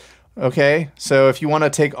okay. So if you want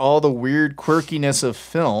to take all the weird quirkiness of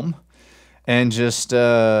film and just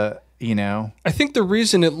you know, I think the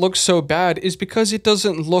reason it looks so bad is because it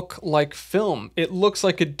doesn't look like film. It looks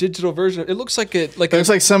like a digital version. It looks like it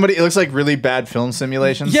looks like really bad film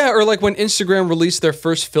simulations. Yeah, or like when Instagram released their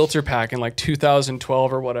first filter pack in like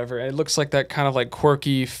 2012 or whatever. It looks like that kind of like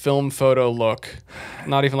quirky film photo look,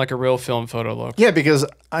 not even like a real film photo look. Yeah, because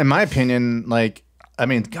in my opinion, like I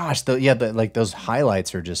mean, gosh, like those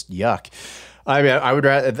highlights are just yuck. I mean, I would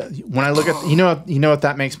rather when I look at you know what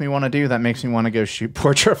that makes me want to do. That makes me want to go shoot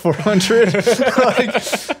Portra 400,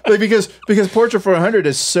 like because Portra 400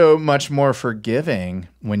 is so much more forgiving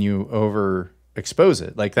when you overexpose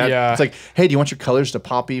it. Like that, yeah. It's like, hey, do you want your colors to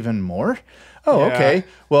pop even more? Oh, yeah. Okay.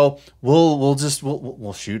 Well,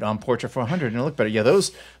 we'll shoot on Portra 400 and it'll look better. Yeah,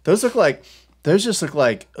 those just look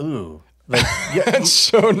like ooh, like yeah, it's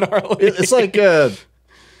so gnarly. It's like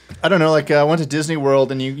I don't know, like I went to Disney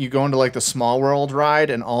World and you go into like the Small World ride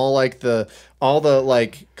and all the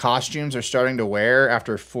like costumes are starting to wear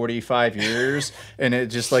after 45 years and it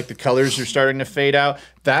just like the colors are starting to fade out.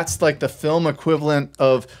 That's like the film equivalent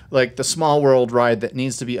of like the Small World ride that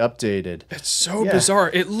needs to be updated. It's so bizarre.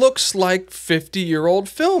 It looks like 50-year-old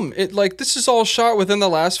film. It like this is all shot within the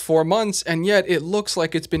last 4 months and yet it looks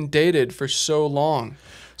like it's been dated for so long.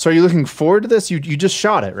 So are you looking forward to this? You just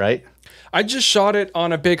shot it, right? I just shot it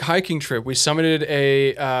on a big hiking trip. We summited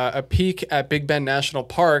a peak at Big Bend National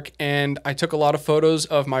Park, and I took a lot of photos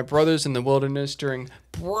of my brothers in the wilderness during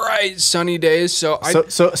bright sunny days.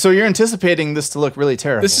 So you're anticipating this to look really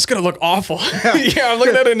terrible. this is gonna look awful. Yeah, I'm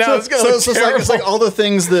looking at it now. It's gonna look terrible. It's like all the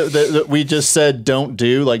things that we just said don't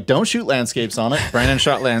do. Like, don't shoot landscapes on it. Brandon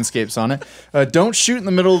shot landscapes on it. Don't shoot in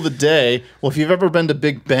the middle of the day. Well, if you've ever been to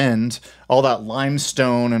Big Bend, all that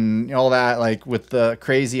limestone and all that, like with the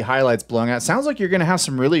crazy highlights blowing out, sounds like you're gonna have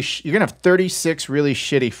some really. You're gonna have 36 really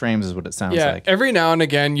shitty frames, is what it sounds like. Every now and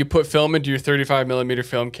again, you put film into your 35mm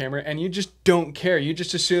film camera, and you just don't care. You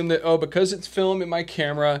just assume that, oh, because it's film in my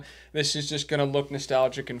camera, this is just gonna look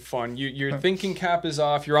nostalgic and fun. Your thinking cap is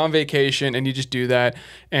off. You're on vacation, and you just do that.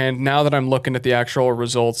 And now that I'm looking at the actual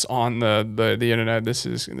results on the internet, this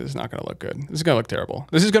is not gonna look good. This is gonna look terrible.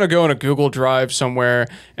 This is gonna go in a Google Drive somewhere,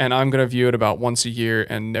 and I'm gonna view it about once a year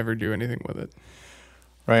and never do anything with it.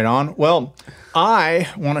 Right on. Well, I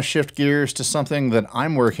want to shift gears to something that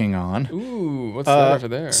I'm working on. Ooh, what's that over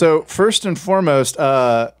there? So first and foremost,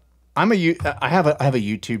 I have a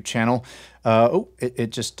YouTube channel. Why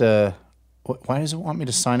does it want me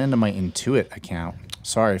to sign into my Intuit account?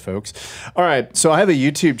 Sorry, folks. All right, so I have a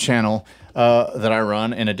YouTube channel that I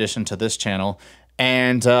run in addition to this channel,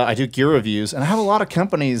 and I do gear reviews. And I have a lot of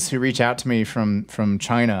companies who reach out to me from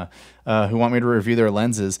China who want me to review their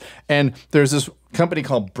lenses. And there's this company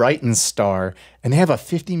called Brighton Star, and they have a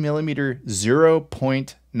 50mm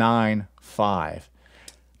 0.95.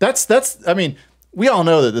 That's. I mean, we all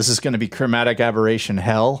know that this is going to be chromatic aberration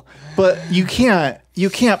hell, but you can't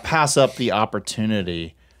pass up the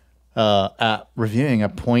opportunity at reviewing a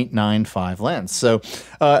 0.95 lens. So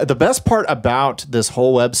the best part about this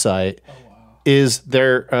whole website is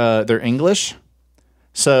they're English.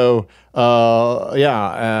 So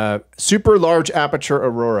super large aperture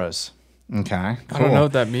auroras. Okay, cool. I don't know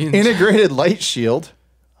what that means. Integrated light shield,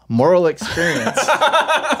 moral experience.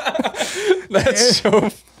 That's so.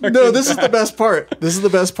 No, this is the best part. This is the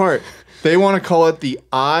best part. They want to call it the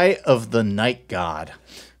Eye of the Night God.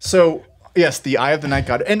 So yes, the Eye of the Night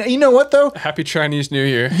God. And you know what though? Happy Chinese New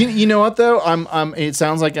Year. You know what though? It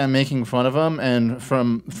sounds like I'm making fun of them, and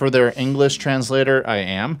for their English translator, I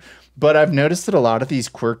am. But I've noticed that a lot of these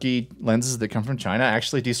quirky lenses that come from China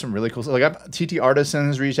actually do some really cool stuff. Like TT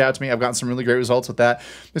Artisans reached out to me. I've gotten some really great results with that.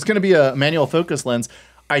 It's going to be a manual focus lens.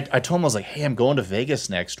 I told him, I was like, hey, I'm going to Vegas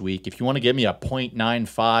next week. If you want to give me a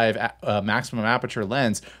 0.95 maximum aperture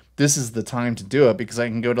lens, this is the time to do it, because I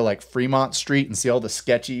can go to like Fremont Street and see all the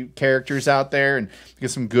sketchy characters out there and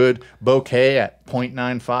get some good bokeh at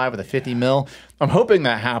 0.95 with a 50 mil. I'm hoping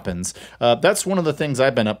that happens. That's one of the things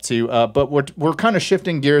I've been up to. But we're kind of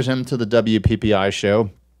shifting gears into the WPPI show.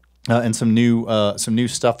 And some new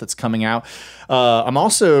stuff that's coming out. I'm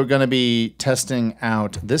also going to be testing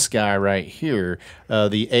out this guy right here,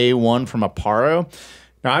 the A1 from Aparo.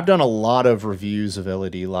 Now, I've done a lot of reviews of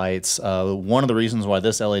LED lights. One of the reasons why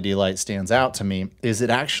this LED light stands out to me is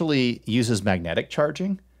it actually uses magnetic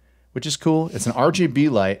charging, which is cool. It's an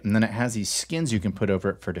RGB light, and then it has these skins you can put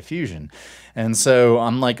over it for diffusion. And so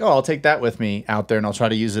I'm like, oh, I'll take that with me out there, and I'll try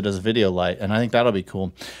to use it as a video light, and I think that'll be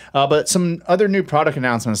cool. But some other new product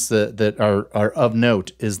announcements that are of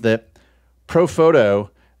note is that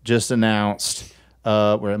Profoto just announced,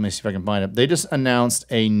 let me see if I can find it. They just announced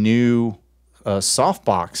a new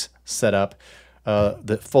softbox setup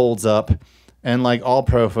that folds up. And like all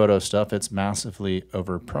Profoto stuff, it's massively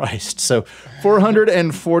overpriced. So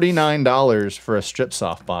 $449 for a strip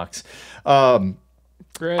softbox.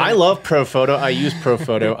 Great. I love Profoto. I use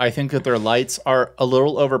Profoto. I think that their lights are a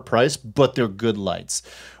little overpriced, but they're good lights.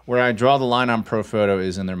 Where I draw the line on Profoto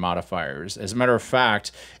is in their modifiers. As a matter of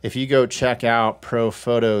fact, if you go check out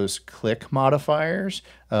Profoto's click modifiers,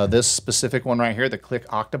 this specific one right here, the click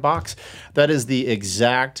octabox, that is the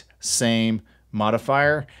exact same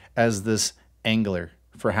modifier as this angler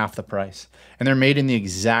for half the price, and they're made in the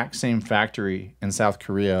exact same factory in South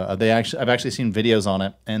Korea. I've actually seen videos on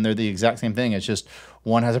it, and they're the exact same thing. It's just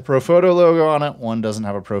one has a Profoto logo on it, one doesn't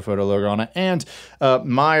have a Profoto logo on it. And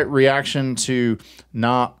my reaction to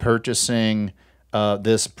not purchasing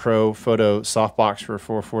this Profoto softbox for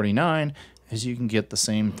 $449 is you can get the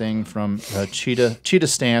same thing from a Cheetah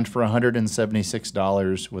stand for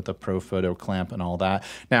 $176 with a Profoto clamp and all that.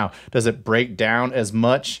 Now, does it break down as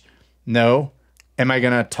much? No. Am I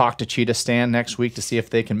going to talk to Cheetah Stand next week to see if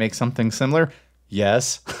they can make something similar?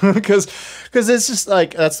 Yes. Because it's just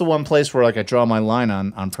like, that's the one place where like I draw my line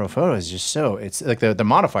on Profoto is just so, it's like the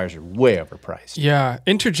modifiers are way overpriced. Yeah.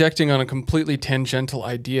 Interjecting on a completely tangential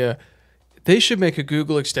idea, they should make a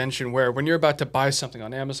Google extension where when you're about to buy something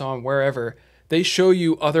on Amazon, wherever, they show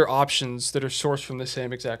you other options that are sourced from the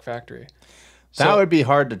same exact factory. That would be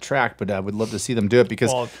hard to track, but I would love to see them do it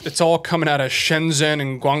because it's all coming out of Shenzhen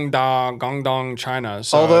and Guangdong, China.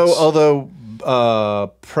 So although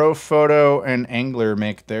Profoto and Angler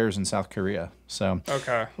make theirs in South Korea. So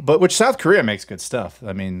okay, but which South Korea makes good stuff.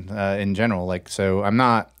 I mean, in general, like so, I'm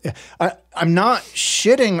not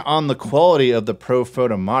shitting on the quality of the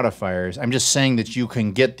Profoto modifiers. I'm just saying that you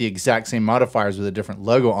can get the exact same modifiers with a different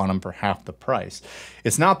logo on them for half the price.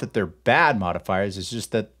 It's not that they're bad modifiers. It's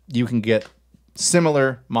just that you can get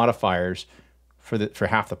similar modifiers for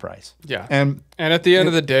half the price. Yeah. And at the end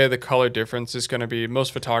of the day, the color difference is going to be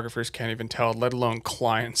most photographers can't even tell, let alone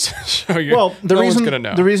clients. So the one's going to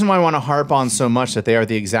know. The reason why I want to harp on so much that they are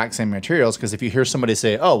the exact same materials, because if you hear somebody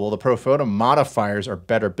say, oh, well, the Profoto modifiers are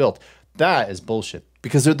better built, that is bullshit.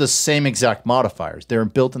 Because they're the same exact modifiers. They're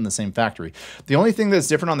built in the same factory. The only thing that's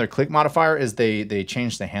different on their click modifier is they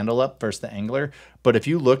changed the handle up versus the angler. But if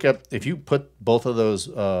you put both of those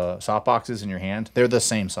softboxes in your hand, they're the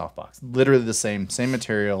same softbox. Literally the same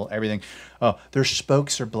material, everything. Their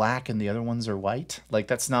spokes are black and the other ones are white. Like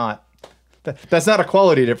that's not a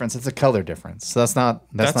quality difference. It's a color difference. So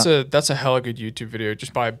that's a hella good YouTube video.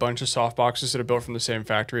 Just buy a bunch of soft boxes that are built from the same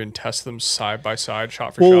factory and test them side by side,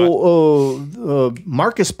 shot for shot.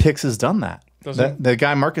 Marcus Pix has done that. The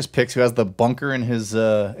guy Marcus Pix, who has the bunker in his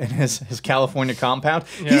California compound,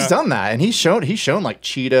 he's done that, and he's shown like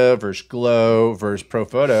Cheetah versus Glow versus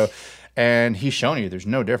Profoto, and he's shown you there's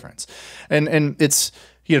no difference, and it's.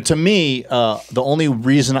 To me, the only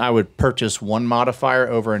reason I would purchase one modifier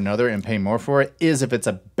over another and pay more for it is if it's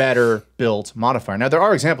a better built modifier. Now, there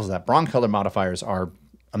are examples of that. Bronze color modifiers are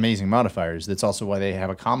amazing modifiers. That's also why they have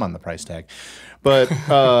a comma on the price tag. But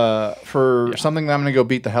for something that I'm going to go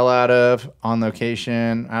beat the hell out of on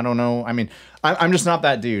location, I don't know. I mean, I'm just not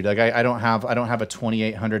that dude. Like I don't have a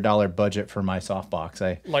 $2,800 budget for my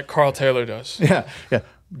softbox. Like Carl Taylor does. Yeah.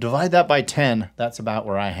 Divide that by 10, that's about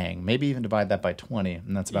where I hang. Maybe even divide that by 20,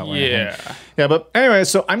 and that's about where I hang. Yeah, but anyway,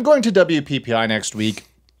 so I'm going to WPPI next week.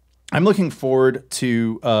 I'm looking forward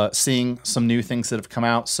to seeing some new things that have come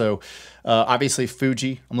out. So obviously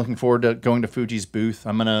Fuji, I'm looking forward to going to Fuji's booth.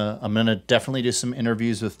 I'm gonna definitely do some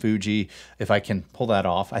interviews with Fuji if I can pull that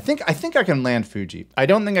off. I think I can land Fuji. I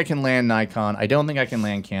don't think I can land Nikon. I don't think I can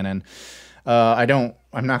land Canon.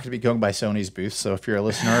 I'm not going to be going by Sony's booth. So if you're a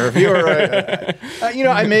listener or a viewer,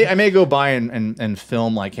 I may go by and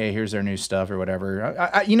film like, hey, here's their new stuff or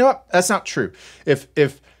whatever. You know what? That's not true.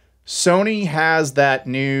 If Sony has that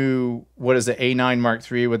new, what is it, A9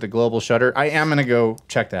 Mark III with the global shutter, I am going to go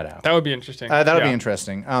check that out. That would be interesting. That would be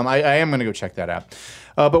interesting. I am going to go check that out.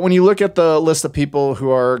 But when you look at the list of people who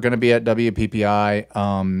are going to be at WPPI,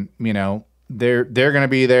 they're going to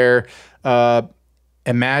be there.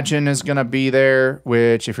 Imagine is going to be there,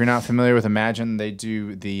 which if you're not familiar with Imagine, they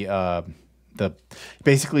do the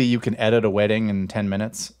basically you can edit a wedding in 10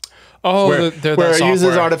 minutes. Oh, where it uses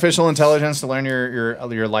software. Artificial intelligence to learn your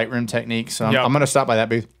Lightroom techniques. So I'm going to stop by that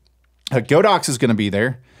booth. Godox is going to be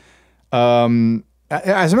there.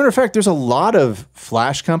 As a matter of fact, there's a lot of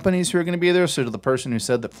Flash companies who are going to be there. So to the person who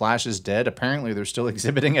said that Flash is dead, apparently they're still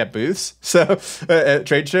exhibiting at booths, so at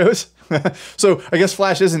trade shows. So I guess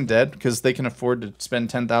Flash isn't dead because they can afford to spend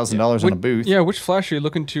 $10,000 on a booth. Yeah, which Flash are you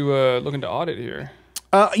looking to audit here?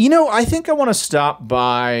 I think I want to stop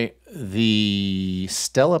by the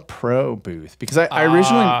Stella Pro booth because I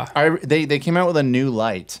originally they came out with a new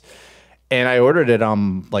light, and I ordered it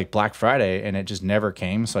on like Black Friday, and it just never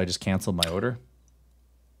came, so I just canceled my order.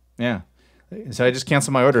 Yeah. So I just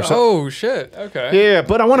canceled my order. So, oh shit! Okay. Yeah,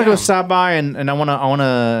 but I want to go stop by and I want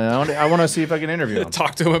to see if I can interview them.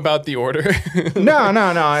 Talk to them about the order.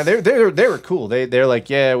 No. They were cool. They're like,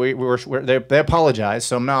 yeah, they apologized.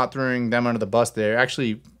 So I'm not throwing them under the bus. They're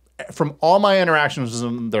actually, from all my interactions with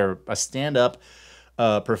them, they're a stand-up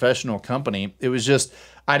professional company. It was just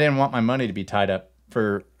I didn't want my money to be tied up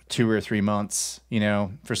for 2 or 3 months,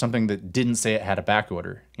 for something that didn't say it had a back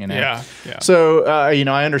order, Yeah. So,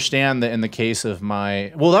 I understand that in the case of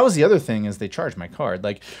that was the other thing is they charge my card.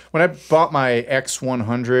 Like when I bought my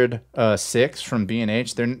X100 6 from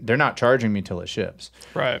B&H, they're not charging me till it ships.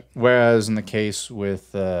 Right. Whereas in the case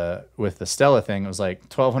with the Stella thing, it was like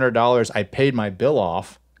 $1,200. I paid my bill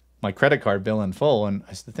off, my credit card bill in full, and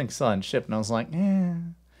the thing still hadn't shipped, and I was like,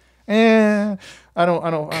 I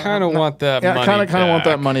don't kind of want that money back. Kind of want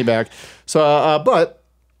that money back. So, but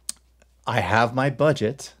I have my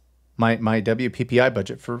budget, my WPPI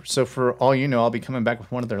budget for all you know, I'll be coming back with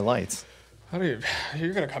one of their lights. You're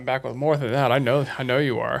going to come back with more than that. I know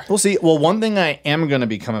you are. We'll see. Well, one thing I am going to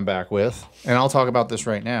be coming back with, and I'll talk about this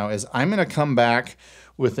right now, is I'm going to come back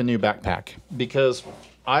with a new backpack because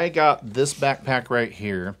I got this backpack right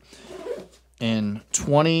here in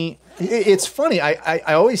It's funny.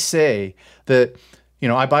 I always say that,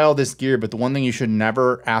 I buy all this gear, but the one thing you should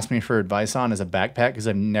never ask me for advice on is a backpack because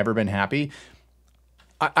I've never been happy.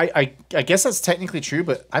 I guess that's technically true,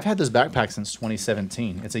 but I've had this backpack since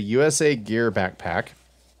 2017. It's a USA Gear backpack.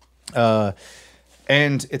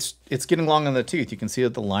 And it's getting long in the tooth. You can see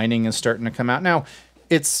that the lining is starting to come out. Now,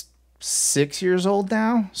 it's 6 years old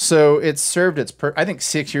now, so it's served its I think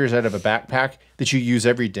 6 years out of a backpack that you use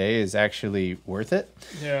every day is actually worth it.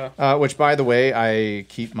 Yeah. Which, by the way, I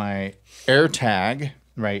keep my air tag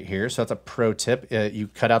right here. So that's a pro tip. You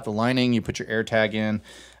cut out the lining, you put your air tag in,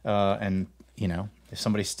 and, if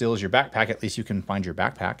somebody steals your backpack, at least you can find your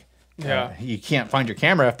backpack. Yeah. You can't find your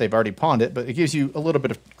camera if they've already pawned it, but it gives you a little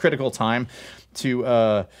bit of critical time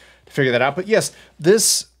to figure that out. But yes,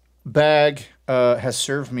 this bag has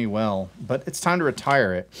served me well, but it's time to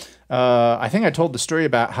retire it. I think I told the story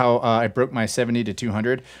about how I broke my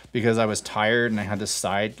 70-200 because I was tired and I had this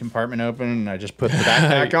side compartment open and I just put the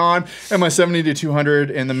backpack on, and my 70-200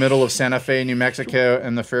 in the middle of Santa Fe, New Mexico,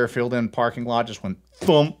 and the Fairfield Inn parking lot just went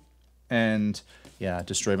thump, and yeah,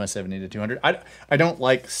 destroyed my 70-200. I don't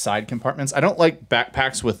like side compartments. I don't like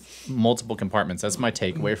backpacks with multiple compartments. That's my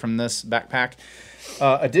takeaway from this backpack.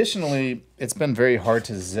 Additionally, it's been very hard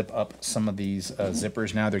to zip up some of these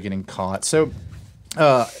zippers now. They're getting caught. So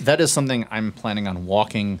that is something I'm planning on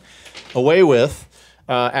walking away with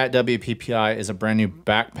at WPPI is a brand new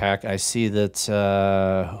backpack. I see that,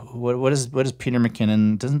 what is Peter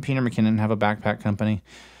McKinnon? Doesn't Peter McKinnon have a backpack company?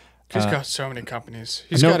 He's got so many companies.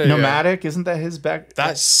 He's got a Nomadic, isn't that his back?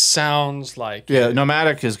 That sounds like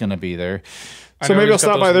Nomadic is going to be there. So maybe I'll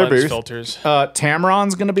stop by their booth. Filters.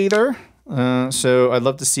 Tamron's going to be there. So I'd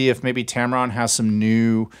love to see if maybe Tamron has some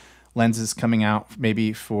new lenses coming out,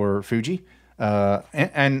 maybe for Fuji.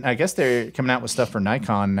 And I guess they're coming out with stuff for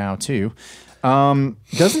Nikon now too.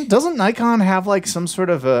 Doesn't Nikon have like some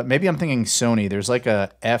sort of maybe I'm thinking Sony. There's like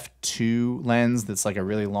a f2 lens that's like a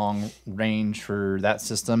really long range for that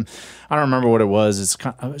system. I don't remember what it was. It's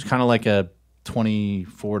kind of like a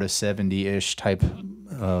 24 to 70-ish type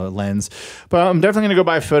lens. But I'm definitely gonna go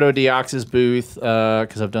by Photo Deox's booth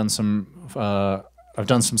because I've done some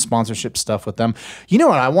sponsorship stuff with them. You know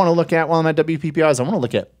what I want to look at while I'm at WPPI is I want to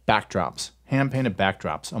look at backdrops, hand-painted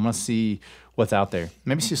backdrops. I want to see what's out there.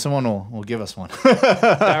 Maybe see if someone will give us one.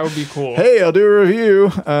 That would be cool. Hey, I'll do a review.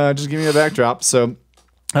 Just give me a backdrop. So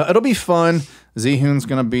it'll be fun. Zihoon's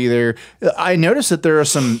going to be there. I noticed that there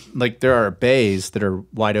are bays that are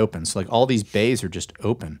wide open. So like all these bays are just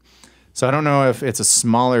open. So I don't know if it's a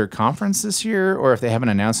smaller conference this year or if they haven't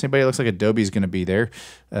announced anybody. It looks like Adobe's going to be there.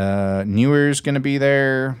 Newer's going to be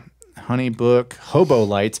there. Honeybook, Hobo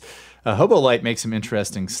Light. Hobo Light makes some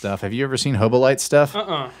interesting stuff. Have you ever seen Hobo Light stuff?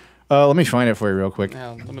 Let me find it for you real quick.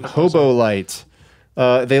 Yeah, Hobo Light.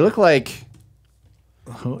 They look like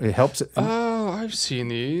it helps. Oh, I've seen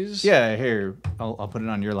these. Yeah, here I'll put it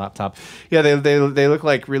on your laptop. Yeah, they look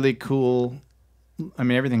like really cool. I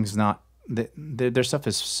mean, everything's not. Their stuff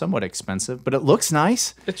is somewhat expensive, but it looks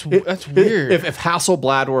nice. That's weird. If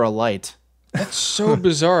Hasselblad were a light. That's so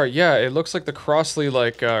bizarre. Yeah, it looks like the Crossley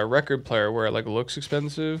record player where it like looks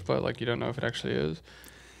expensive, but like you don't know if it actually is.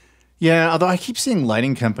 Yeah, although I keep seeing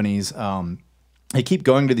lighting companies, they keep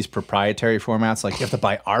going to these proprietary formats. Like you have to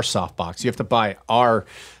buy our softbox, you have to buy our,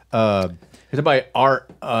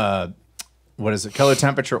 what is it? Color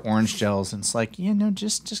temperature orange gels, and it's like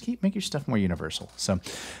just make your stuff more universal. So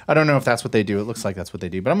I don't know if that's what they do. It looks like that's what they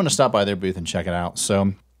do, but I'm going to stop by their booth and check it out.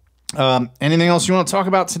 So. Anything else you want to talk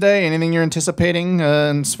about today? Anything you're anticipating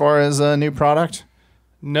as far as a new product?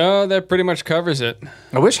 No, that pretty much covers it.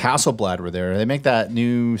 I wish Hasselblad were there. They make that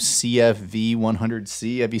new CFV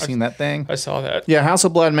 100C. Have you seen that thing? I saw that. Yeah,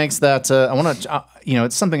 Hasselblad makes that. I want to.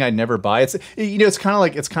 It's something I'd never buy. It's it's kind of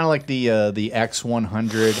like the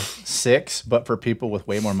X106, but for people with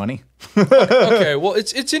way more money. Okay, well,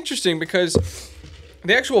 it's interesting because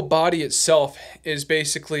the actual body itself is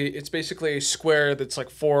basically a square that's like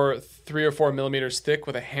 3 or 4 millimeters thick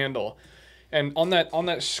with a handle. And on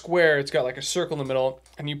that square, it's got like a circle in the middle,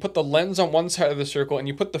 and you put the lens on one side of the circle, and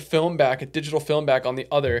you put the film back, a digital film back on the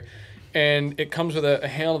other, and it comes with a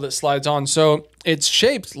handle that slides on. So it's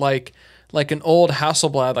shaped like an old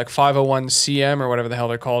Hasselblad, like 501 CM or whatever the hell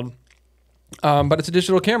they're called, but it's a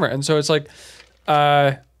digital camera, and so it's like,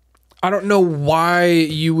 I don't know why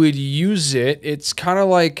you would use it. It's kind of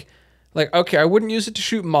like okay, I wouldn't use it to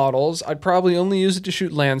shoot models. I'd probably only use it to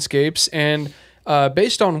shoot landscapes, and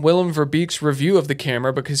based on Willem Verbeek's review of the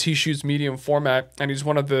camera, because he shoots medium format and he's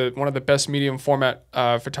one of the best medium format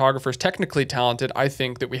photographers, technically talented, I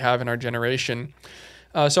think, that we have in our generation.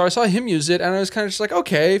 So I saw him use it, and I was kind of just like,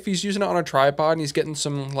 okay, if he's using it on a tripod and he's getting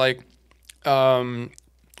some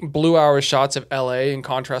blue hour shots of LA in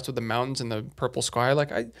contrast with the mountains and the purple sky,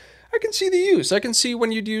 like I can see the use. I can see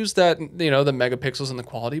when you'd use that, you know, the megapixels and the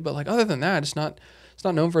quality, but like other than that, it's not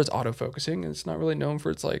known for its autofocusing, and it's not really known for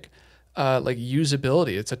its like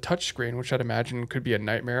usability. It's a touch screen, which I'd imagine could be a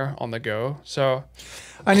nightmare on the go. So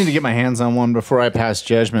I need to get my hands on one before I pass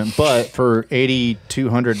judgment, but for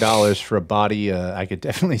 $8,200 for a body, I could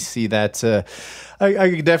definitely see that. I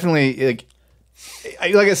could definitely,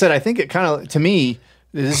 like I said, I think it kind of, to me,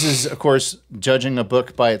 this is, of course, judging a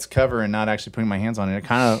book by its cover and not actually putting my hands on it. It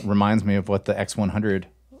kind of reminds me of what the X100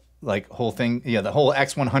 whole thing, the whole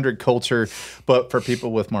X100 culture, but for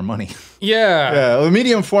people with more money. Yeah,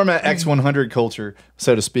 medium format X100 culture,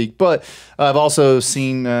 so to speak. But I've also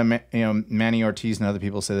seen Manny Ortiz and other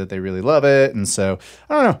people say that they really love it, and so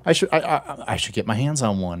I don't know. I should get my hands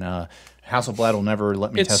on one. Hasselblad will never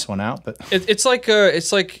let me test one out, but it's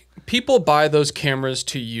like people buy those cameras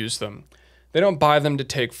to use them. They don't buy them to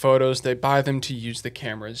take photos. They buy them to use the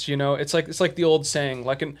cameras. You know, it's like the old saying,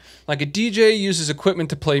 like a DJ uses equipment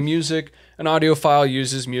to play music, an audiophile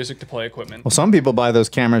uses music to play equipment. Well, some people buy those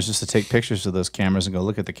cameras just to take pictures of those cameras and go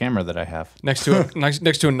look at the camera that I have next to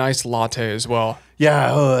a nice latte as well.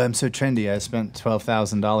 Yeah, I'm so trendy. I spent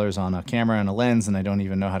 $12,000 on a camera and a lens, and I don't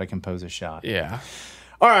even know how to compose a shot. Yeah.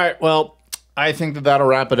 All right. Well, I think that'll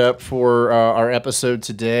wrap it up for our episode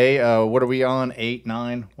today. What are we on? 8,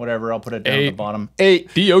 9, whatever. I'll put it down at the bottom.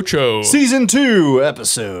 8. The Ocho. Season 2,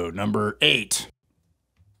 episode number 8.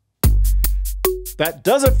 That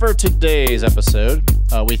does it for today's episode.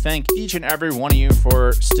 We thank each and every one of you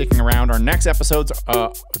for sticking around. Our next episodes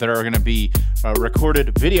that are going to be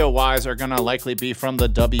recorded video-wise are going to likely be from the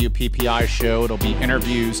WPPI show. It'll be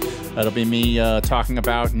interviews. It'll be me talking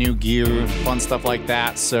about new gear, fun stuff like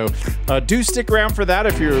that. So do stick around for that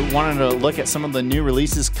if you're wanting to look at some of the new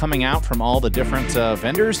releases coming out from all the different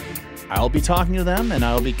vendors. I'll be talking to them, and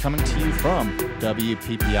I'll be coming to you from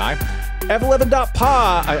WPPI.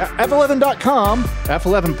 F11.com,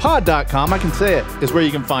 F11pod.com, I can say it, is where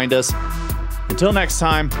you can find us. Until next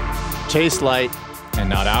time, chase light and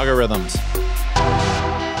not algorithms.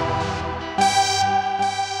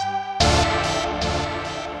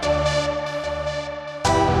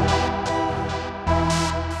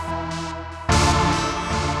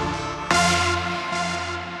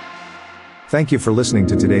 Thank you for listening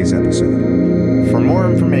to today's episode. For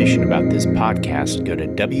more information about this podcast, go to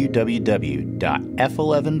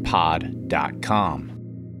www.f11pod.com.